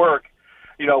come to work,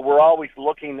 we're always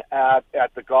looking at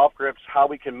the golf grips, how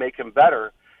we can make them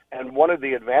better. And one of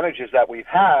the advantages that we've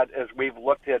had is we've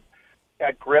looked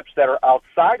at grips that are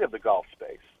outside of the golf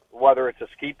space, whether it's a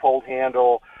ski pole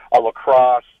handle, a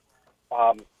lacrosse,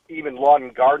 even lawn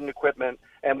and garden equipment,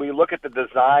 and we look at the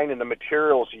design and the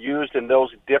materials used in those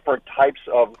different types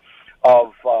of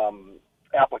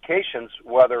applications,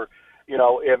 whether,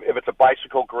 if it's a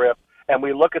bicycle grip, and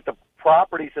we look at the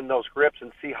properties in those grips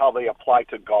and see how they apply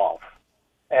to golf.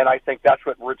 And I think that's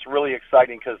it's really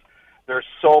exciting, because there's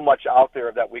so much out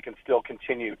there that we can still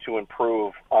continue to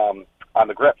improve on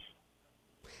the grips.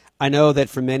 I know that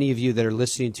for many of you that are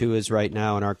listening to us right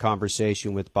now in our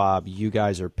conversation with Bob, you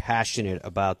guys are passionate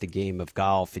about the game of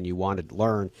golf and you want to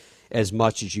learn as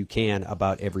much as you can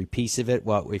about every piece of it.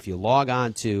 Well, if you log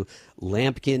on to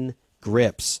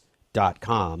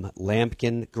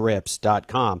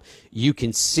lamkingrips.com, you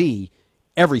can see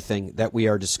everything that we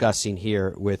are discussing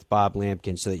here with Bob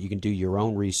Lamkin so that you can do your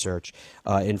own research.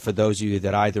 And for those of you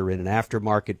that either in an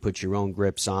aftermarket put your own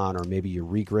grips on, or maybe you're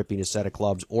re-gripping a set of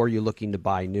clubs, or you're looking to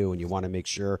buy new and you want to make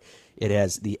sure it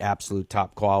has the absolute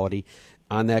top quality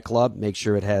on that club, make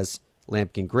sure it has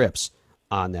Lamkin grips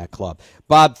on that club.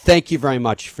 Bob, thank you very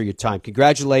much for your time.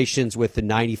 Congratulations with the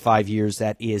 95 years.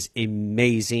 That is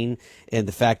amazing. And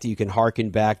the fact that you can hearken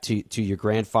back to your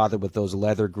grandfather with those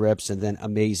leather grips, and then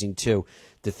amazing, too,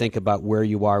 to think about where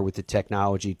you are with the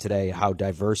technology today, how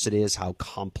diverse it is, how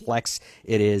complex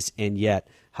it is, and yet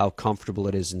how comfortable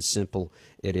it is and simple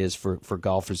it is for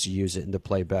golfers to use it and to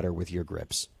play better with your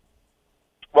grips.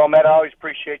 Well, Matt, I always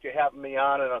appreciate you having me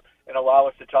on and allow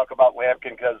us to talk about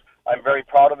Lamkin, because I'm very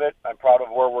proud of it. I'm proud of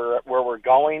where we're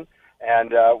going,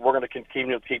 and we're going to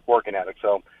continue to keep working at it.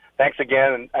 So thanks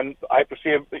again, and I hope to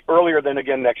see you earlier than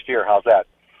again next year. How's that?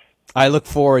 I look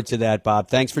forward to that, Bob.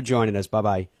 Thanks for joining us.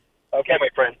 Bye-bye. Okay, my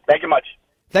friend. Thank you much.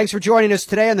 Thanks for joining us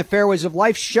today on the Fairways of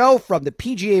Life show from the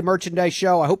PGA Merchandise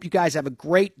Show. I hope you guys have a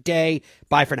great day.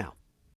 Bye for now.